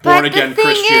 Born again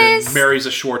Christian, marries a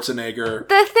Schwarzenegger.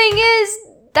 The thing is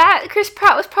that Chris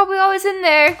Pratt was probably always in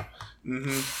there.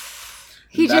 Mm-hmm.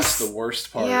 That's the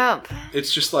worst part. Yep.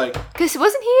 It's just like... Because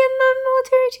wasn't he in the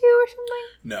military too or something?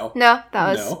 No. No, that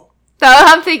was... No.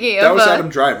 I'm thinking of... That was Adam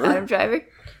Driver. Adam Driver.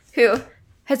 Who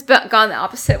has gone the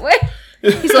opposite way.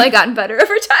 He's only gotten better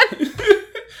over time.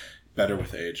 Better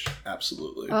with age.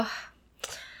 Absolutely. Ugh.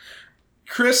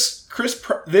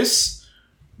 This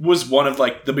was one of,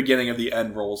 like, the beginning of the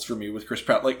end roles for me with Chris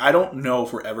Pratt. Like, I don't know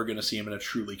if we're ever going to see him in a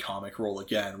truly comic role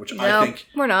again, which I think...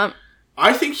 we're not.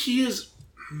 I think he is...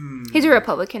 He's a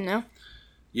Republican now.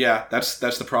 Yeah, that's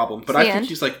the problem. But I think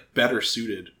he's, like, better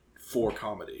suited for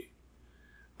comedy.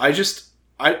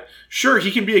 Sure,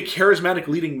 he can be a charismatic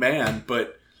leading man,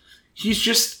 but he's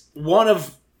just one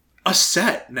of a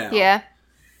set now. Yeah.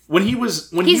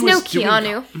 He's no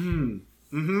Keanu.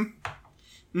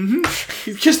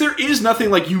 Because there is nothing,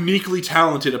 like, uniquely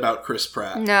talented about Chris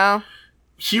Pratt. No.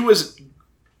 He was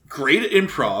great at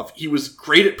improv. He was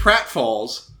great at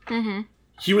pratfalls. Mm-hmm.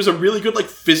 He was a really good, like,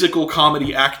 physical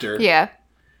comedy actor. Yeah.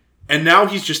 And now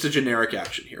he's just a generic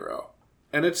action hero.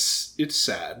 And it's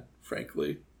sad,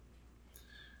 frankly.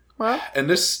 Well. And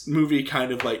this movie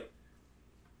kind of, like,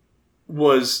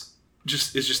 is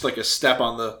just like a step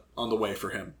on the way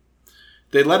for him.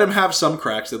 They let him have some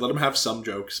cracks, they let him have some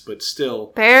jokes, but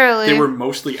still, barely. They were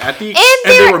mostly at the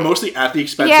they were mostly at the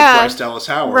expense of Bryce Dallas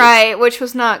Howard, right? Which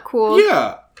was not cool.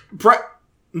 Yeah,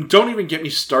 don't even get me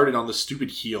started on the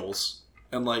stupid heels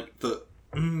and like the.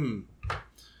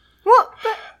 Well,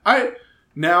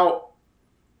 now.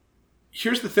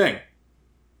 Here's the thing,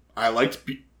 I liked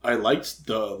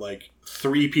the like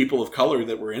 3 people of color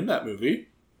that were in that movie.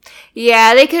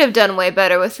 Yeah, they could have done way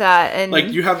better with that in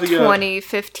like you have the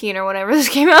 2015 or whenever this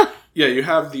came out. Yeah, you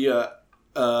have the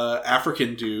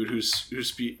African dude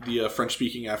the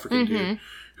French-speaking African dude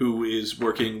who is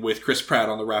working with Chris Pratt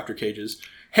on the raptor cages.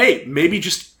 Hey, maybe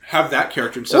just have that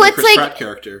character instead of the Chris Pratt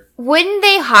character. Wouldn't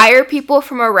they hire people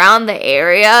from around the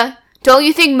area? Don't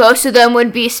you think most of them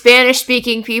would be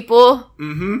Spanish-speaking people?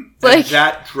 Mm-hmm. Like, and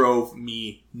that drove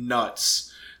me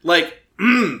nuts. Like,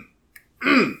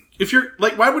 if you're,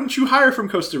 like, why wouldn't you hire from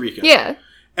Costa Rica? Yeah.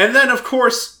 And then, of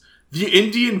course, the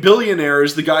Indian billionaire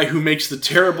is the guy who makes the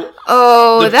terrible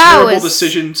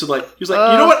decision to, like, he's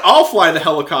like, you know what, I'll fly the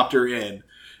helicopter in.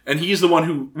 And he's the one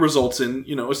who results in,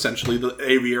 you know, essentially the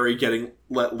aviary getting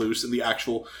let loose and the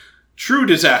actual true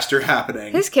disaster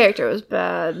happening. His character was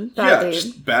bad.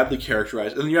 Just badly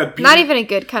characterized. And then you have not even a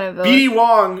good kind of villain. B.D.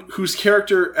 Wong, whose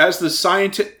character as the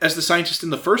scientist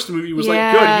in the first movie was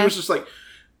like good. He was just like,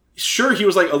 sure, he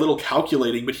was like a little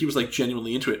calculating, but he was like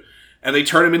genuinely into it. And they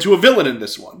turn him into a villain in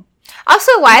this one.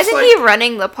 Also, why isn't he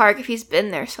running the park if he's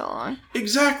been there so long?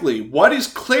 Exactly. What is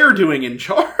Claire doing in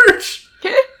charge?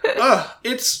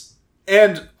 Let's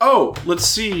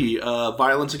see.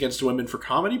 Violence against women for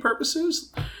comedy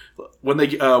purposes. When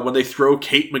they throw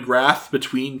Kate McGrath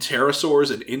between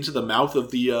pterosaurs and into the mouth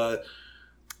of the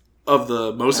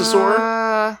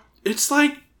mosasaur, it's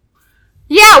like,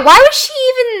 yeah, why was she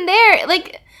even there?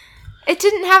 Like, it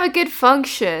didn't have a good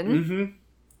function.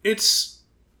 Mm-hmm.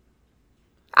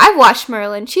 I've watched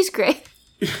Merlin. She's great.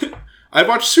 I've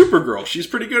watched Supergirl. She's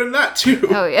pretty good in that too.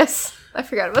 Oh yes, I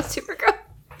forgot about Supergirl.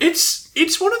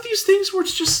 It's one of these things where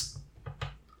it's just,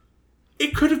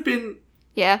 it could have been.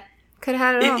 Yeah. Could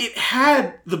have had it all. It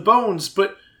had the bones,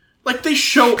 but like they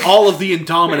show all of the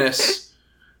Indominus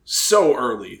so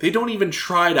early. They don't even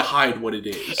try to hide what it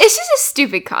is. It's just a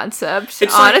stupid concept,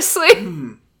 honestly.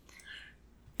 Like,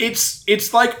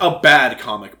 it's like a bad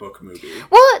comic book movie.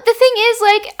 Well, the thing is,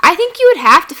 like, I think you would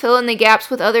have to fill in the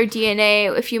gaps with other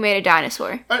DNA if you made a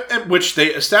dinosaur. Which they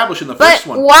establish in the first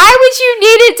one. But why would you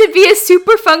need it to be a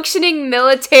super functioning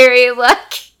military,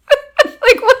 like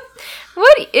what?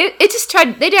 What? It just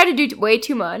tried. They tried to do way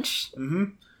too much. Mm-hmm.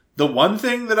 The one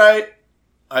thing that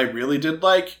I really did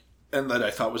like, and that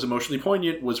I thought was emotionally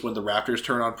poignant, was when the raptors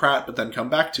turn on Pratt, but then come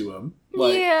back to him.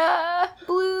 Like, yeah,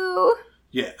 Blue.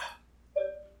 Yeah.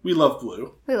 We love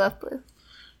Blue. We love Blue.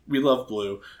 We love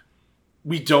Blue.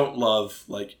 We don't love,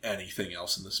 like, anything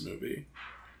else in this movie.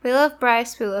 We love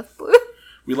Bryce. We love Blue.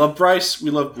 We love Bryce. We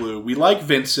love Blue. We like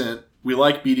Vincent. We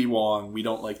like BD Wong. We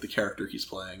don't like the character he's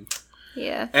playing.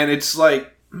 Yeah. And it's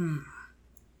like,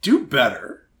 do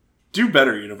better. Do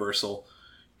better, Universal.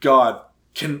 God,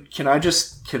 can I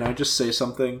just say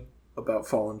something about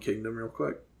Fallen Kingdom real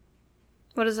quick?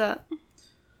 What is that?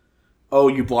 Oh,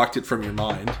 you blocked it from your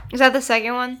mind. Is that the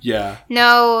second one? Yeah.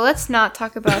 No, let's not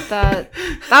talk about that.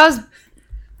 That was...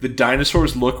 The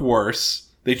dinosaurs look worse.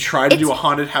 They try to do a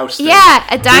haunted house thing. Yeah,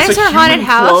 a dinosaur haunted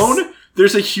house. Clone.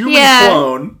 There's a human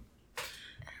clone.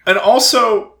 And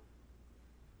also,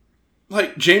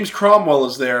 like, James Cromwell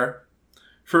is there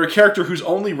for a character who's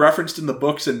only referenced in the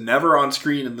books and never on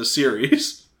screen in the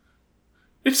series.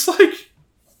 It's like...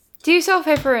 Do yourself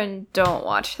a favor and don't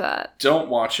watch that. Don't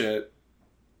watch it.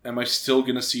 Am I still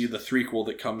going to see the threequel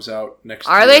that comes out next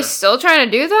year? Are they still trying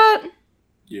to do that?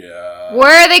 Yeah.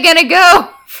 Where are they going to go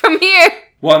from here?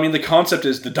 Well, I mean, the concept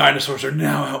is the dinosaurs are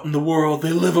now out in the world.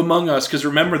 They live among us. Because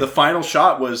remember, the final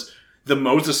shot was the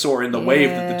mosasaur in the wave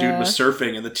that the dude was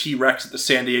surfing and the T-Rex at the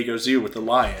San Diego Zoo with the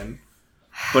lion.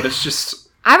 But it's just...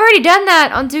 I've already done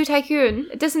that on Zoo Tycoon.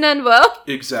 It doesn't end well.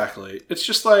 Exactly. It's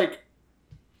just like...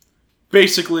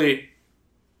 Basically,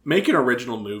 make an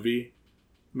original movie,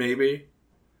 maybe.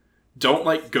 Don't,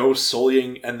 like, go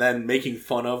sullying and then making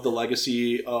fun of the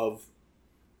legacy of,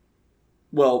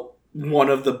 well, one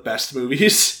of the best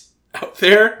movies out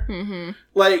there. Mm-hmm.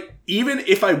 Like, even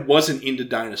if I wasn't into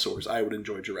dinosaurs, I would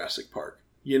enjoy Jurassic Park.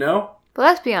 You know? But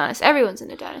let's be honest, everyone's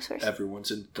into dinosaurs.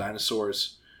 Everyone's into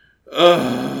dinosaurs.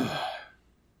 Ugh.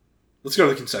 Let's go to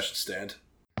the concession stand.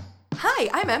 Hi,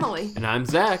 I'm Emily. And I'm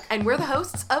Zach. And we're the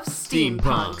hosts of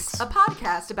Steampunks, a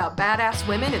podcast about badass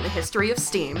women in the history of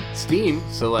steam. Steam?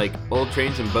 So like old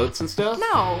trains and boats and stuff?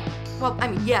 No. Well, I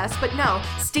mean, yes, but no.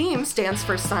 STEAM stands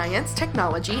for science,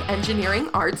 technology,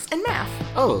 engineering, arts, and math.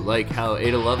 Oh, like how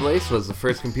Ada Lovelace was the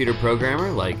first computer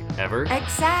programmer, like, ever?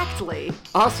 Exactly.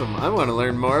 Awesome. I want to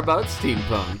learn more about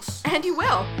Steampunks. And you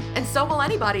will. And so will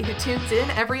anybody who tunes in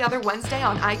every other Wednesday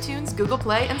on iTunes, Google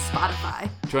Play, and Spotify.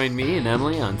 Join me and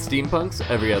Emily on Steampunks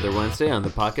every other Wednesday on the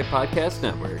Pocket Podcast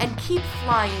Network. And keep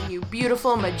flying, you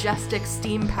beautiful, majestic,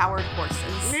 steam-powered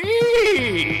horses.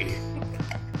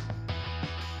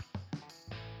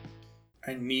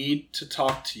 I need to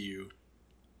talk to you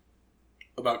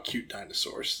about cute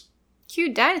dinosaurs.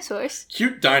 Cute dinosaurs?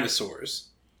 Cute dinosaurs.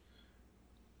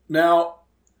 Now,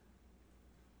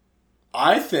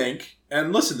 I think,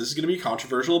 and listen, this is going to be a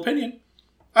controversial opinion,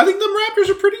 I think them raptors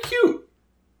are pretty cute.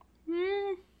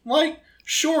 Like,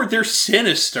 sure, they're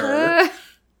sinister,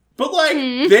 but, like,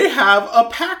 they have a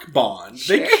pack bond.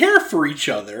 Sure. They care for each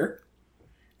other,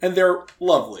 and they're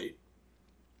lovely.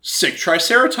 Sick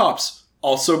Triceratops,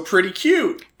 also pretty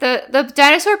cute. The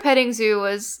dinosaur petting zoo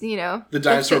was, you know... The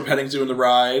dinosaur petting zoo and the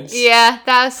rides. Yeah,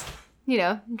 that was, you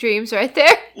know, dreams right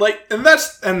there. Like, and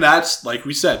that's, like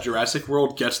we said, Jurassic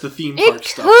World gets the theme park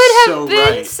stuff so right. It could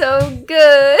have been so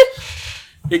good.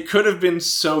 It could have been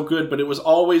so good, but it was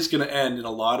always going to end in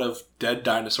a lot of dead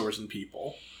dinosaurs and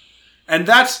people. And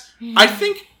that's, I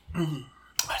think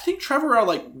Trevor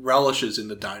like relishes in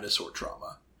the dinosaur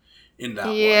trauma in that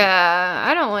one. Yeah,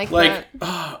 I don't like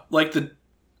that.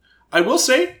 I will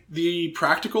say the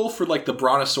practical for like the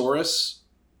Brontosaurus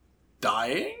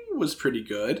dying was pretty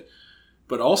good,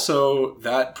 but also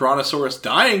that Brontosaurus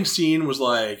dying scene was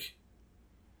like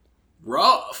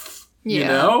rough, you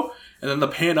know? And then the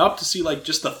pan up to see, like,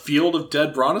 just the field of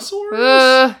dead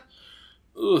brontosaurs?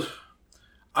 Ugh.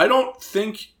 I don't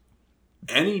think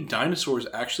any dinosaurs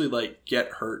actually, like,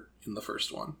 get hurt in the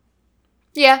first one.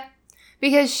 Yeah.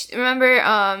 Because,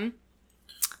 remember,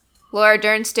 Laura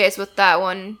Dern stays with that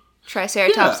one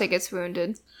Triceratops that gets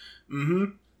wounded.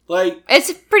 Mm-hmm. Like...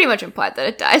 It's pretty much implied that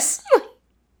it dies.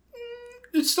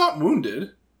 It's not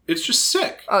wounded. It's just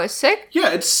sick. Oh, it's sick?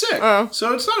 Yeah, it's sick. Oh.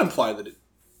 So it's not implied that it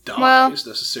dies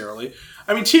necessarily.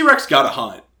 I mean, T-Rex gotta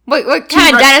hunt. What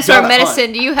kind of dinosaur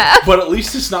medicine do you have? But at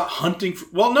least it's not hunting.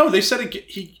 Well, no, they said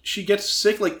she gets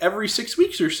sick like every 6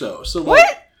 weeks or so. So like,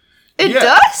 what? It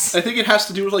does? I think it has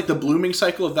to do with like the blooming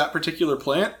cycle of that particular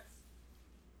plant.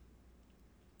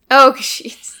 Oh,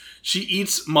 jeez. She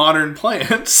eats modern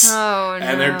plants. Oh, no.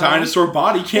 And their dinosaur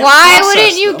body can't Why process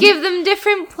wouldn't you them. give them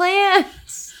different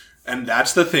plants? And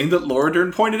that's the thing that Laura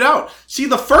Dern pointed out. See,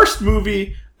 the first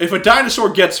movie... If a dinosaur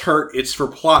gets hurt, it's for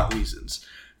plot reasons.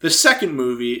 The second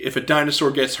movie, if a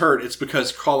dinosaur gets hurt, it's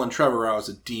because Colin Trevorrow is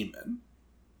a demon.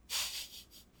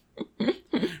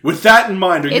 With that in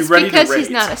mind, are you ready to rate? It's because he's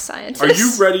not a scientist. Are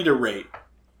you ready to rate?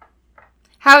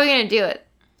 How are we going to do it?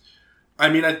 I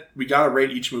mean, we gotta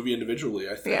rate each movie individually,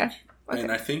 I think. Yeah. Okay.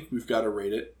 And I think we've got to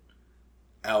rate it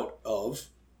out of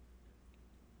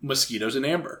Mosquitoes and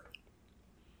Amber.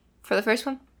 For the first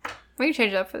one? We can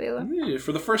change it up for the other one. Yeah,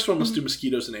 for the first one, let's do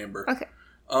Mosquitoes and Amber. Okay.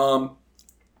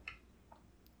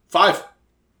 5.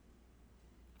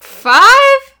 5?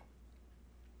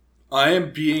 I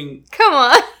am being... Come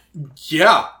on.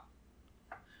 Yeah.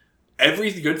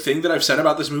 Every good thing that I've said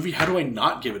about this movie, how do I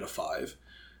not give it a 5?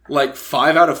 Like,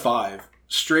 5 out of 5.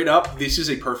 Straight up, this is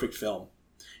a perfect film.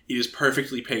 It is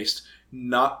perfectly paced.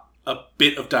 Not a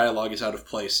bit of dialogue is out of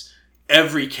place.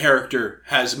 Every character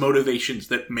has motivations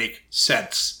that make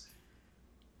sense.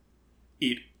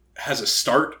 It has a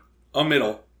start, a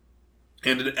middle,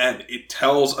 and an end. It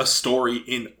tells a story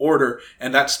in order,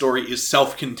 and that story is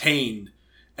self-contained.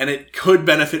 And it could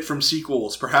benefit from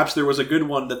sequels. Perhaps there was a good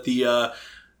one that the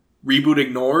reboot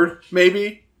ignored,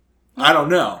 maybe? I don't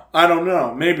know.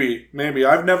 Maybe.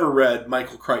 I've never read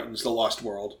Michael Crichton's The Lost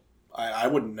World. I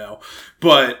wouldn't know.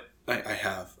 But I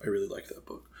have. I really like that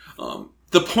book.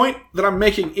 The point that I'm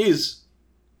making is,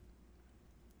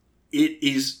 it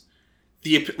is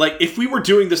if we were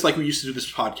doing this like we used to do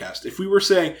this podcast, if we were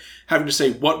having to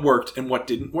say what worked and what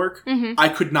didn't work, I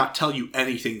could not tell you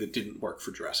anything that didn't work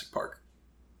for Jurassic Park.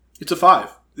 It's a 5.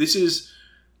 This is,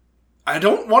 I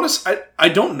don't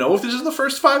know if this is the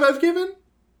first 5 I've given.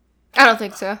 I don't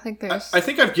think so. I think I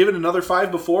think I've given another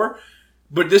 5 before,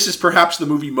 but this is perhaps the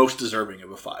movie most deserving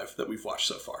of a 5 that we've watched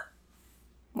so far.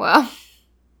 Well.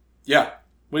 Yeah.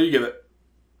 What do you give it?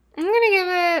 I'm going to give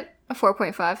it a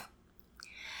 4.5.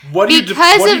 What do you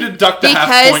deduct the half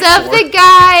point Because of the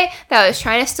guy that was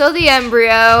trying to steal the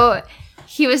embryo.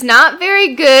 He was not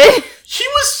very good. He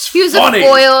was funny. A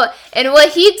foil. And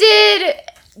what he did...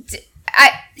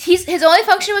 his only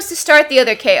function was to start the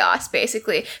other chaos,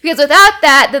 basically. Because without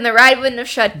that, then the ride wouldn't have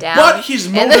shut down. But his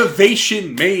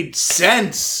motivation made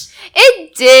sense.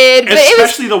 It did. But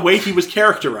especially the way he was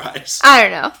characterized. I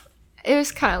don't know. It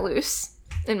was kind of loose,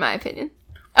 in my opinion.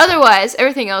 Otherwise,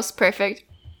 everything else perfect.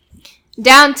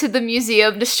 Down to the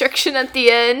museum destruction at the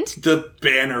end. The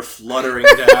banner fluttering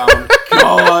down.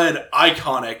 God,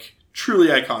 iconic. Truly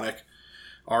iconic.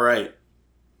 All right.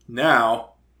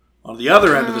 Now, on the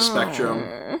other end of the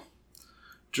spectrum,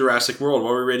 Jurassic World.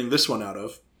 What are we rating this one out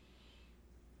of?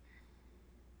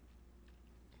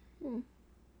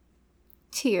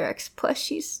 T-Rex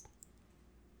plushies.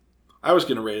 I was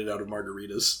going to rate it out of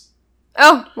margaritas.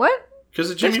 Oh, what?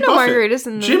 Because of Jimmy There's no Buffett. margaritas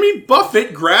in the... Jimmy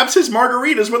Buffett grabs his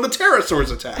margaritas when the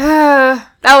pterosaurs attack.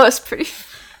 That was pretty...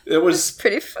 It was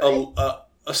pretty funny.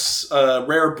 A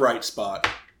rare bright spot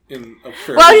in a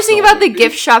fairly... Well, I was just thinking about the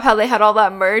gift shop, how they had all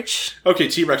that merch. Okay,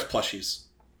 T-Rex plushies.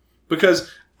 Because,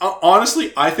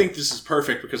 honestly, I think this is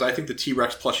perfect because I think the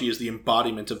T-Rex plushie is the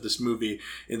embodiment of this movie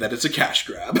in that it's a cash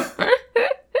grab.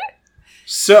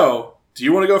 So, do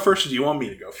you want to go first or do you want me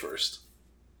to go first?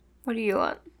 What do you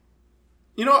want?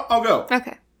 You know what? I'll go.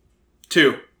 Okay.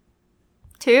 2.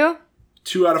 2?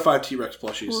 2 out of 5 T-Rex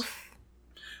plushies. Oof.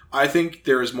 I think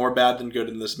there is more bad than good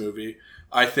in this movie.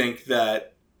 I think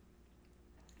that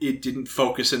it didn't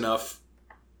focus enough.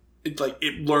 It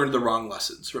learned the wrong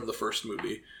lessons from the first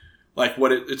movie. Like,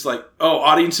 it's like, oh,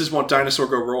 audiences want Dinosaur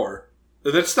Go Roar.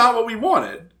 That's not what we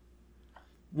wanted.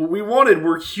 What we wanted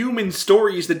were human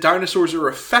stories that dinosaurs are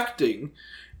affecting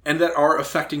and that are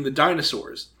affecting the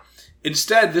dinosaurs.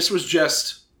 Instead, this was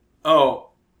just,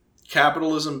 oh,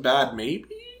 capitalism bad maybe?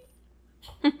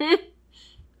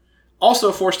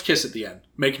 Also, forced kiss at the end.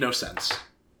 Make no sense.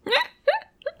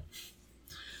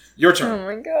 Your turn. Oh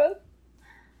my god.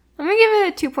 I'm gonna give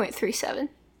it a 2.37.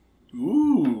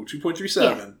 Ooh, 2.37.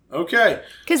 Yeah. Okay.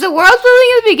 Because the world building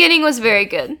in the beginning was very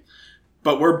good.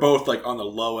 But we're both, on the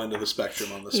low end of the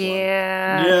spectrum on this one.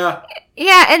 Yeah.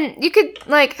 Yeah, and you could,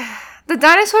 the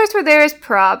dinosaurs were there as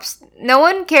props. No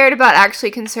one cared about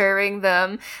actually conserving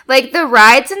them. The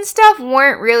rides and stuff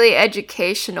weren't really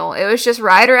educational. It was just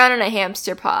ride around in a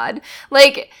hamster pod.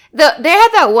 They had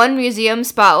that one museum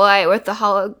spotlight with the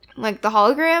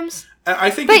holograms. And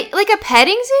I think a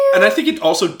petting zoo? And I think it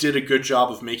also did a good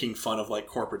job of making fun of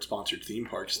corporate sponsored theme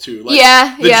parks too.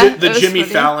 The Jimmy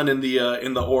funny. Fallon in the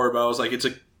Orb, I was like, it's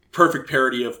a perfect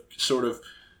parody of sort of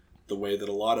the way that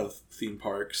a lot of theme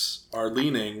parks are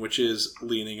leaning, which is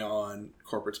leaning on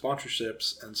corporate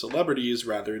sponsorships and celebrities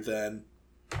rather than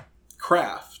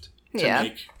craft to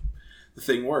make the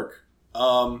thing work.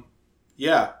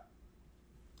 Yeah.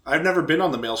 I've never been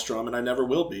on the Maelstrom and I never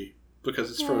will be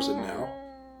because it's frozen now.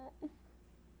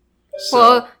 So.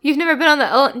 Well, you've never been on the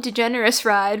Ellen DeGeneres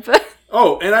ride, but...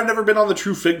 Oh, and I've never been on the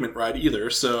True Figment ride either,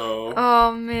 so...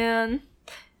 Oh, man.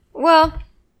 Well,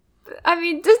 I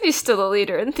mean, Disney's still the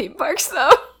leader in theme parks, though.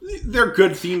 they're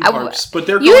good theme parks, but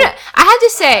they're I have to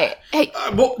say, hey,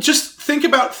 well, just think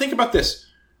about this.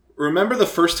 Remember the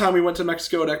first time we went to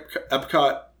Mexico at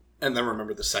Epcot, and then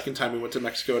remember the second time we went to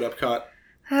Mexico at Epcot?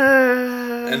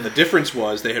 And the difference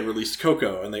was they had released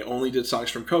Coco, and they only did songs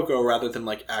from Coco rather than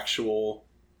like actual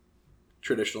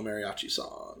traditional mariachi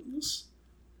songs.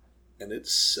 And it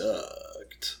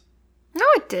sucked. No,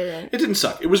 it didn't. It didn't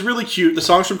suck. It was really cute. The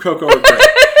songs from Coco are great.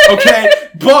 Okay,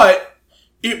 but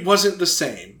it wasn't the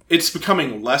same. It's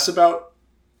becoming less about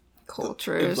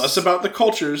cultures. Less about the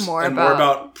cultures more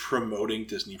about promoting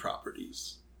Disney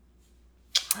properties.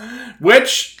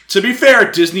 Which, to be fair,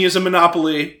 Disney is a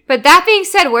monopoly. But that being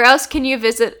said, where else can you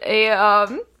visit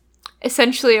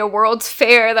essentially a World's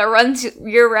Fair that runs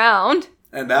year-round?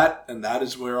 And that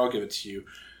is where I'll give it to you.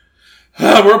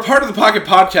 We're a part of the Pocket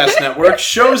Podcast Network.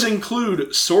 Shows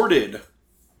include Sorted,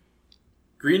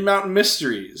 Green Mountain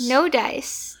Mysteries, No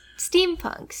Dice,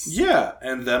 Steampunks. Yeah,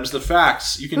 and them's the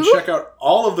facts. You can check out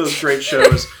all of those great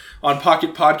shows on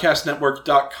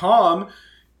PocketPodcastNetwork.com.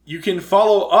 You can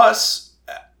follow us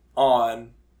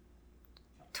on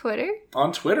Twitter.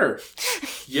 On Twitter,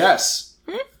 yes.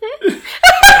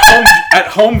 at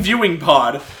Home Viewing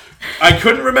Pod. I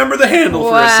couldn't remember the handle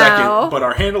for a second, but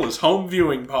our handle is Home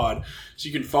Viewing Pod. So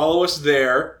you can follow us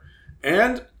there.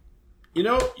 And,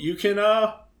 you can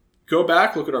go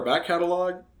back, look at our back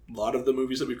catalog. A lot of the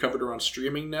movies that we've covered are on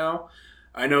streaming now.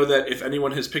 I know that if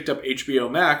anyone has picked up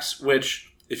HBO Max,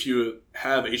 which if you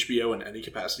have HBO in any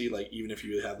capacity, like even if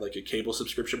you have like a cable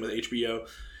subscription with HBO,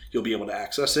 you'll be able to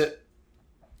access it.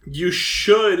 You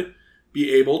should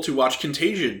be able to watch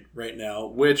Contagion right now,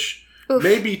 which... Oof.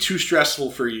 May be too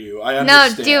stressful for you. I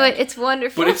understand. No, do it. It's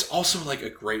wonderful. But it's also like a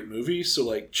great movie, so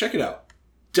like check it out.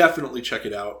 Definitely check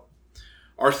it out.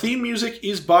 Our theme music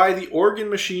is by the Organ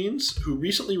Machines, who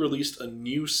recently released a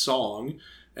new song,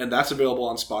 and that's available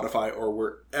on Spotify or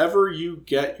wherever you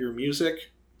get your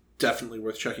music. Definitely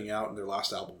worth checking out, and their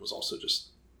last album was also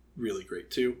just really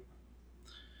great too.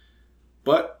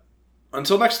 But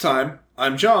until next time,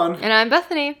 I'm John. And I'm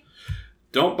Bethany.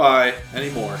 Don't buy any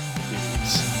more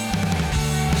DVDs.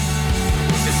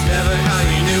 Never how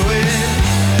you knew it.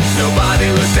 Nobody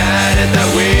looked at it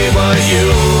that way but you.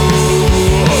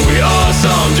 We all saw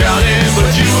him drowning,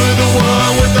 but you were the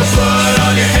one with the blood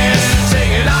on your hands,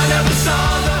 singing I never saw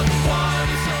the one.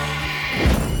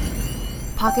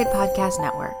 Pocket Podcast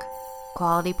Network.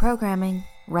 Quality programming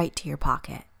right to your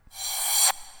pocket.